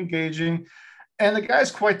it's pretty engaging. And the guy's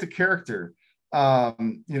quite the character.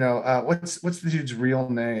 What's the dude's real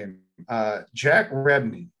name? Jack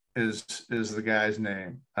Rebney is the guy's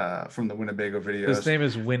name from the Winnebago videos. His name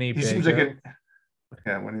is Winnie Bago. He seems like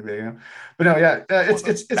Winnebago. But no, yeah,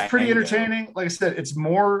 it's pretty entertaining. Like I said, it's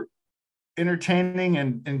more entertaining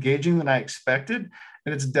and engaging than I expected,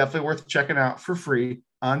 and it's definitely worth checking out for free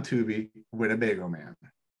on Tubi. Winnebago Man.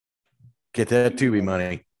 Get that Tubi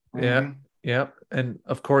money. Yeah, yep. And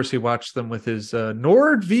of course, he watched them with his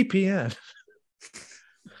NordVPN.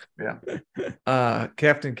 Yeah.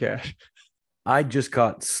 Captain Cash. I just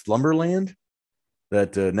caught Slumberland,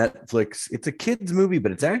 that Netflix. It's a kids movie,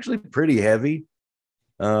 but it's actually pretty heavy.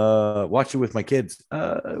 Watched it with my kids.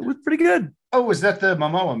 It was pretty good. Oh, was that the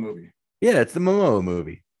Momoa movie? Yeah, it's the Momoa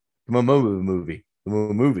movie. The Momoa movie.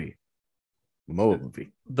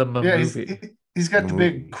 He's got the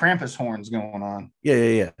big Krampus horns going on.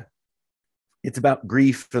 Yeah. It's about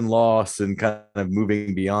grief and loss and kind of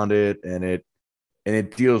moving beyond it, and it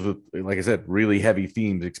deals with, like I said, really heavy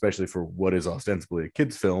themes, especially for what is ostensibly a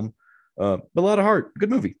kids' film. But a lot of heart.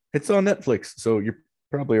 Good movie. It's on Netflix, so you're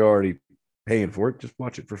probably already paying for it. Just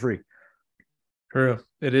watch it for free. True.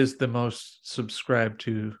 It is the most subscribed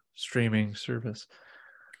to streaming service.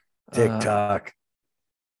 TikTok.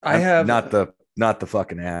 I have not the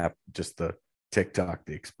fucking app, just the TikTok,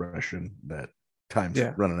 the expression. That time's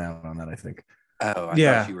running out on that, I think. Oh, I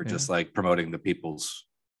thought you were just like promoting the people's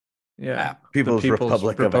app. People's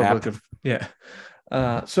Republic of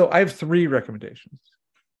app. So I have 3 recommendations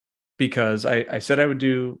because I said I would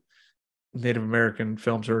do Native American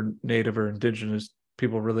films or Native or Indigenous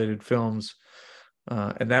people related films.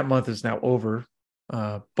 And that month is now over.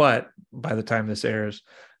 But by the time this airs,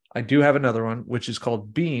 I do have another one, which is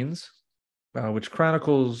called Beans, which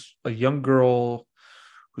chronicles a young girl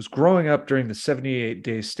who's growing up during the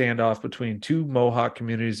 78-day standoff between 2 Mohawk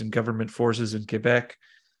communities and government forces in Quebec,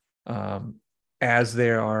 as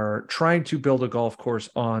they are trying to build a golf course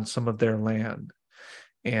on some of their land.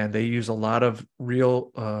 And they use a lot of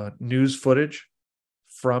real news footage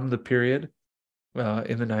from the period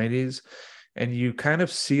in the 90s. And you kind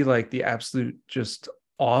of see like the absolute just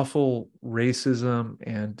awful racism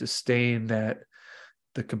and disdain that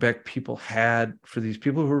the Quebec people had for these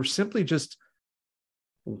people who were simply just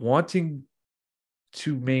wanting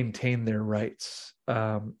to maintain their rights.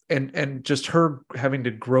 And just her having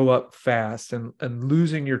to grow up fast and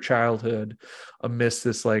losing your childhood amidst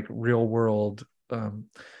this like real world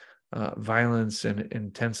violence and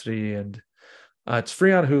intensity. And it's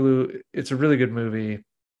free on Hulu. It's a really good movie.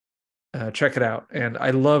 Check it out. And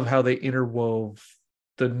I love how they interwove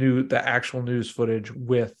the actual news footage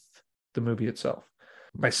with the movie itself.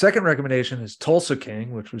 My second recommendation is Tulsa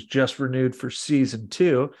King, which was just renewed for season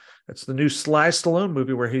 2. It's the new Sly Stallone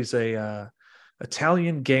movie where he's a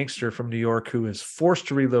Italian gangster from New York who is forced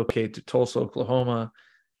to relocate to Tulsa, Oklahoma.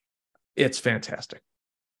 It's fantastic.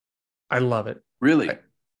 I love it. Really?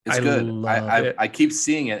 It's good. It. I keep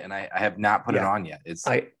seeing it and I have not put it on yet.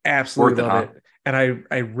 I absolutely love it. And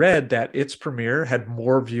I read that its premiere had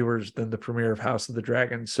more viewers than the premiere of House of the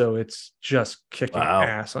Dragon. So it's just kicking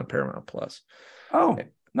ass on Paramount Plus. Oh,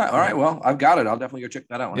 no. All right. Well, I've got it. I'll definitely go check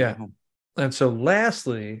that out. Yeah. And so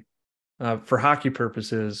lastly, for hockey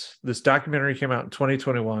purposes, this documentary came out in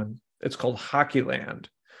 2021. It's called Hockeyland.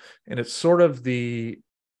 And it's sort of the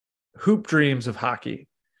hoop dreams of hockey,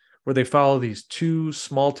 where they follow these 2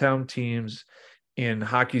 small town teams in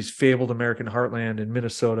hockey's fabled American heartland in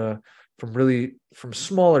Minnesota from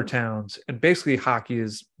smaller towns. And basically hockey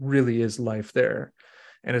is life there.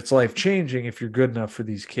 And it's life changing if you're good enough for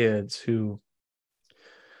these kids who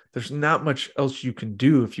there's not much else you can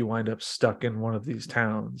do if you wind up stuck in one of these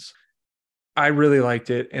towns. I really liked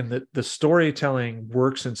it, and the storytelling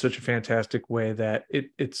works in such a fantastic way that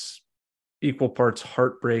it's equal parts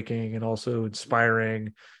heartbreaking and also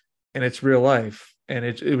inspiring, and it's real life, and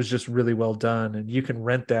it was just really well done. And you can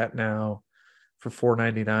rent that now for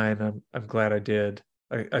 $4.99. I'm glad I did.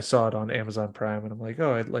 I saw it on Amazon Prime, and I'm like,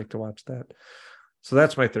 oh, I'd like to watch that. So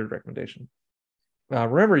that's my third recommendation.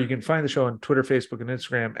 Remember, you can find the show on Twitter, Facebook, and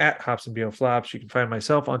Instagram at Hops and BO Flops. You can find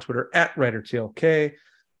myself on Twitter at WriterTLK.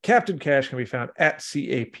 Captain Cash can be found at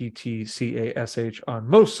CAPTCASH on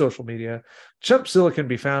most social media. Chumpzilla can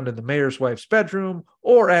be found in the mayor's wife's bedroom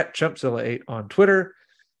or at Chumpzilla8 on Twitter.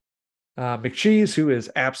 McCheese, who is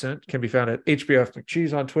absent, can be found at HBF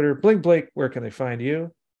McCheese on Twitter. Bling Blake, where can they find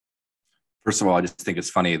you? First of all, I just think it's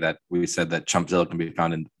funny that we said that Chumpzilla can be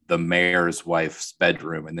found in the mayor's wife's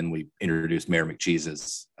bedroom, and then we introduced Mayor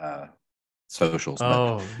McCheese's socials.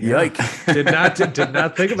 Oh, yikes! did not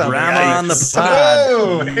think about drama that. On the pod.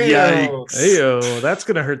 Oh, Yikes! Heyo, that's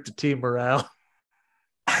gonna hurt the team morale.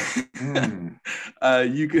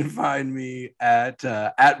 You can find me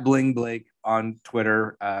at Bling Blake on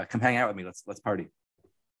Twitter. Come hang out with me. Let's party.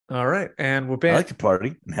 All right, and we're I like to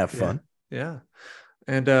party and have fun. Yeah.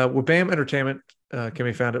 And Wabam Entertainment can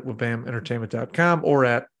be found at wabamentertainment.com or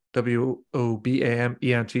at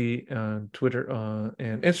WOBAMENT on Twitter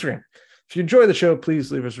and Instagram. If you enjoy the show,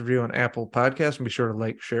 please leave us a review on Apple Podcasts and be sure to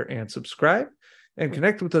like, share, and subscribe. And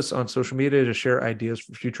connect with us on social media to share ideas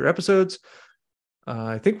for future episodes.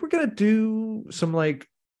 I think we're going to do some like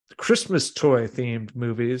Christmas toy themed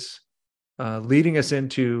movies leading us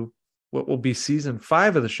into what will be season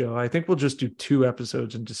 5 of the show. I think we'll just do 2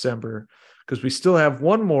 episodes in December, because we still have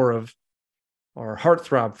one more of our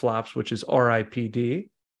heartthrob flops, which is RIPD.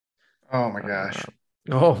 Oh my gosh.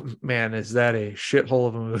 Oh man, is that a shithole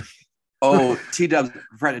of a movie? Oh, T-Dubs,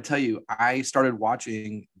 Fred, to tell you, I started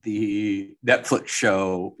watching the Netflix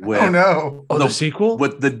show with the sequel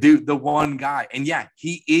with the dude, the one guy, and yeah,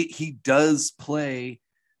 he does play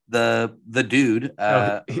the dude.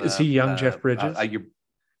 Is he young Jeff Bridges?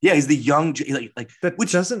 Yeah, he's the young, that,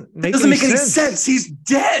 which doesn't make any sense. sense. He's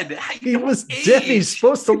dead. He was dead. He's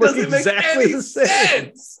supposed to look exactly the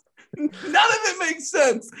same. None of it makes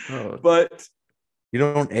sense. Oh. But you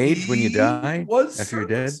don't age when you die after you're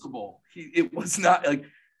dead. It was not like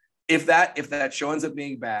if that show ends up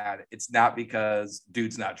being bad, it's not because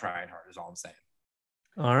dude's not trying hard. Is all I'm saying.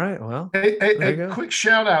 All right. Well, hey, quick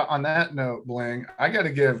shout out on that note, Bling. I got to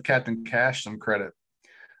give Captain Cash some credit.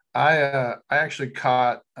 I actually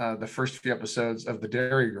caught the first few episodes of the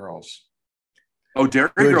Dairy Girls. Oh, Dairy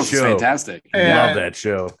Girls is fantastic. Love that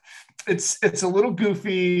show. It's a little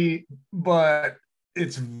goofy, but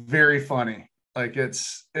it's very funny. Like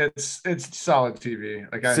it's solid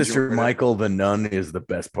TV. Like Sister Michael the Nun is the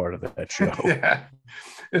best part of that show. Yeah,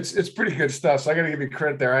 it's pretty good stuff. So I got to give you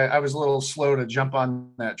credit there. I was a little slow to jump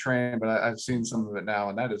on that train, but I've seen some of it now,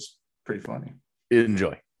 and that is pretty funny.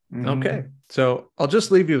 Enjoy. Mm-hmm. Okay, so I'll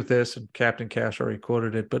just leave you with this, and Captain Cash already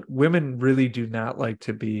quoted it, but women really do not like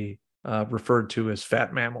to be referred to as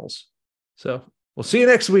fat mammals. So we'll see you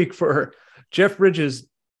next week for Jeff Bridges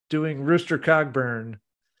doing Rooster Cogburn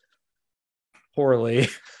poorly.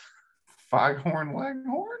 Foghorn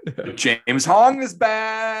Leghorn? James Hong is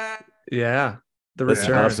back. Yeah, the Let's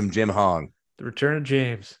return. have some Jim Hong. The return of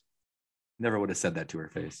James. Never would have said that to her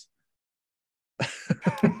face.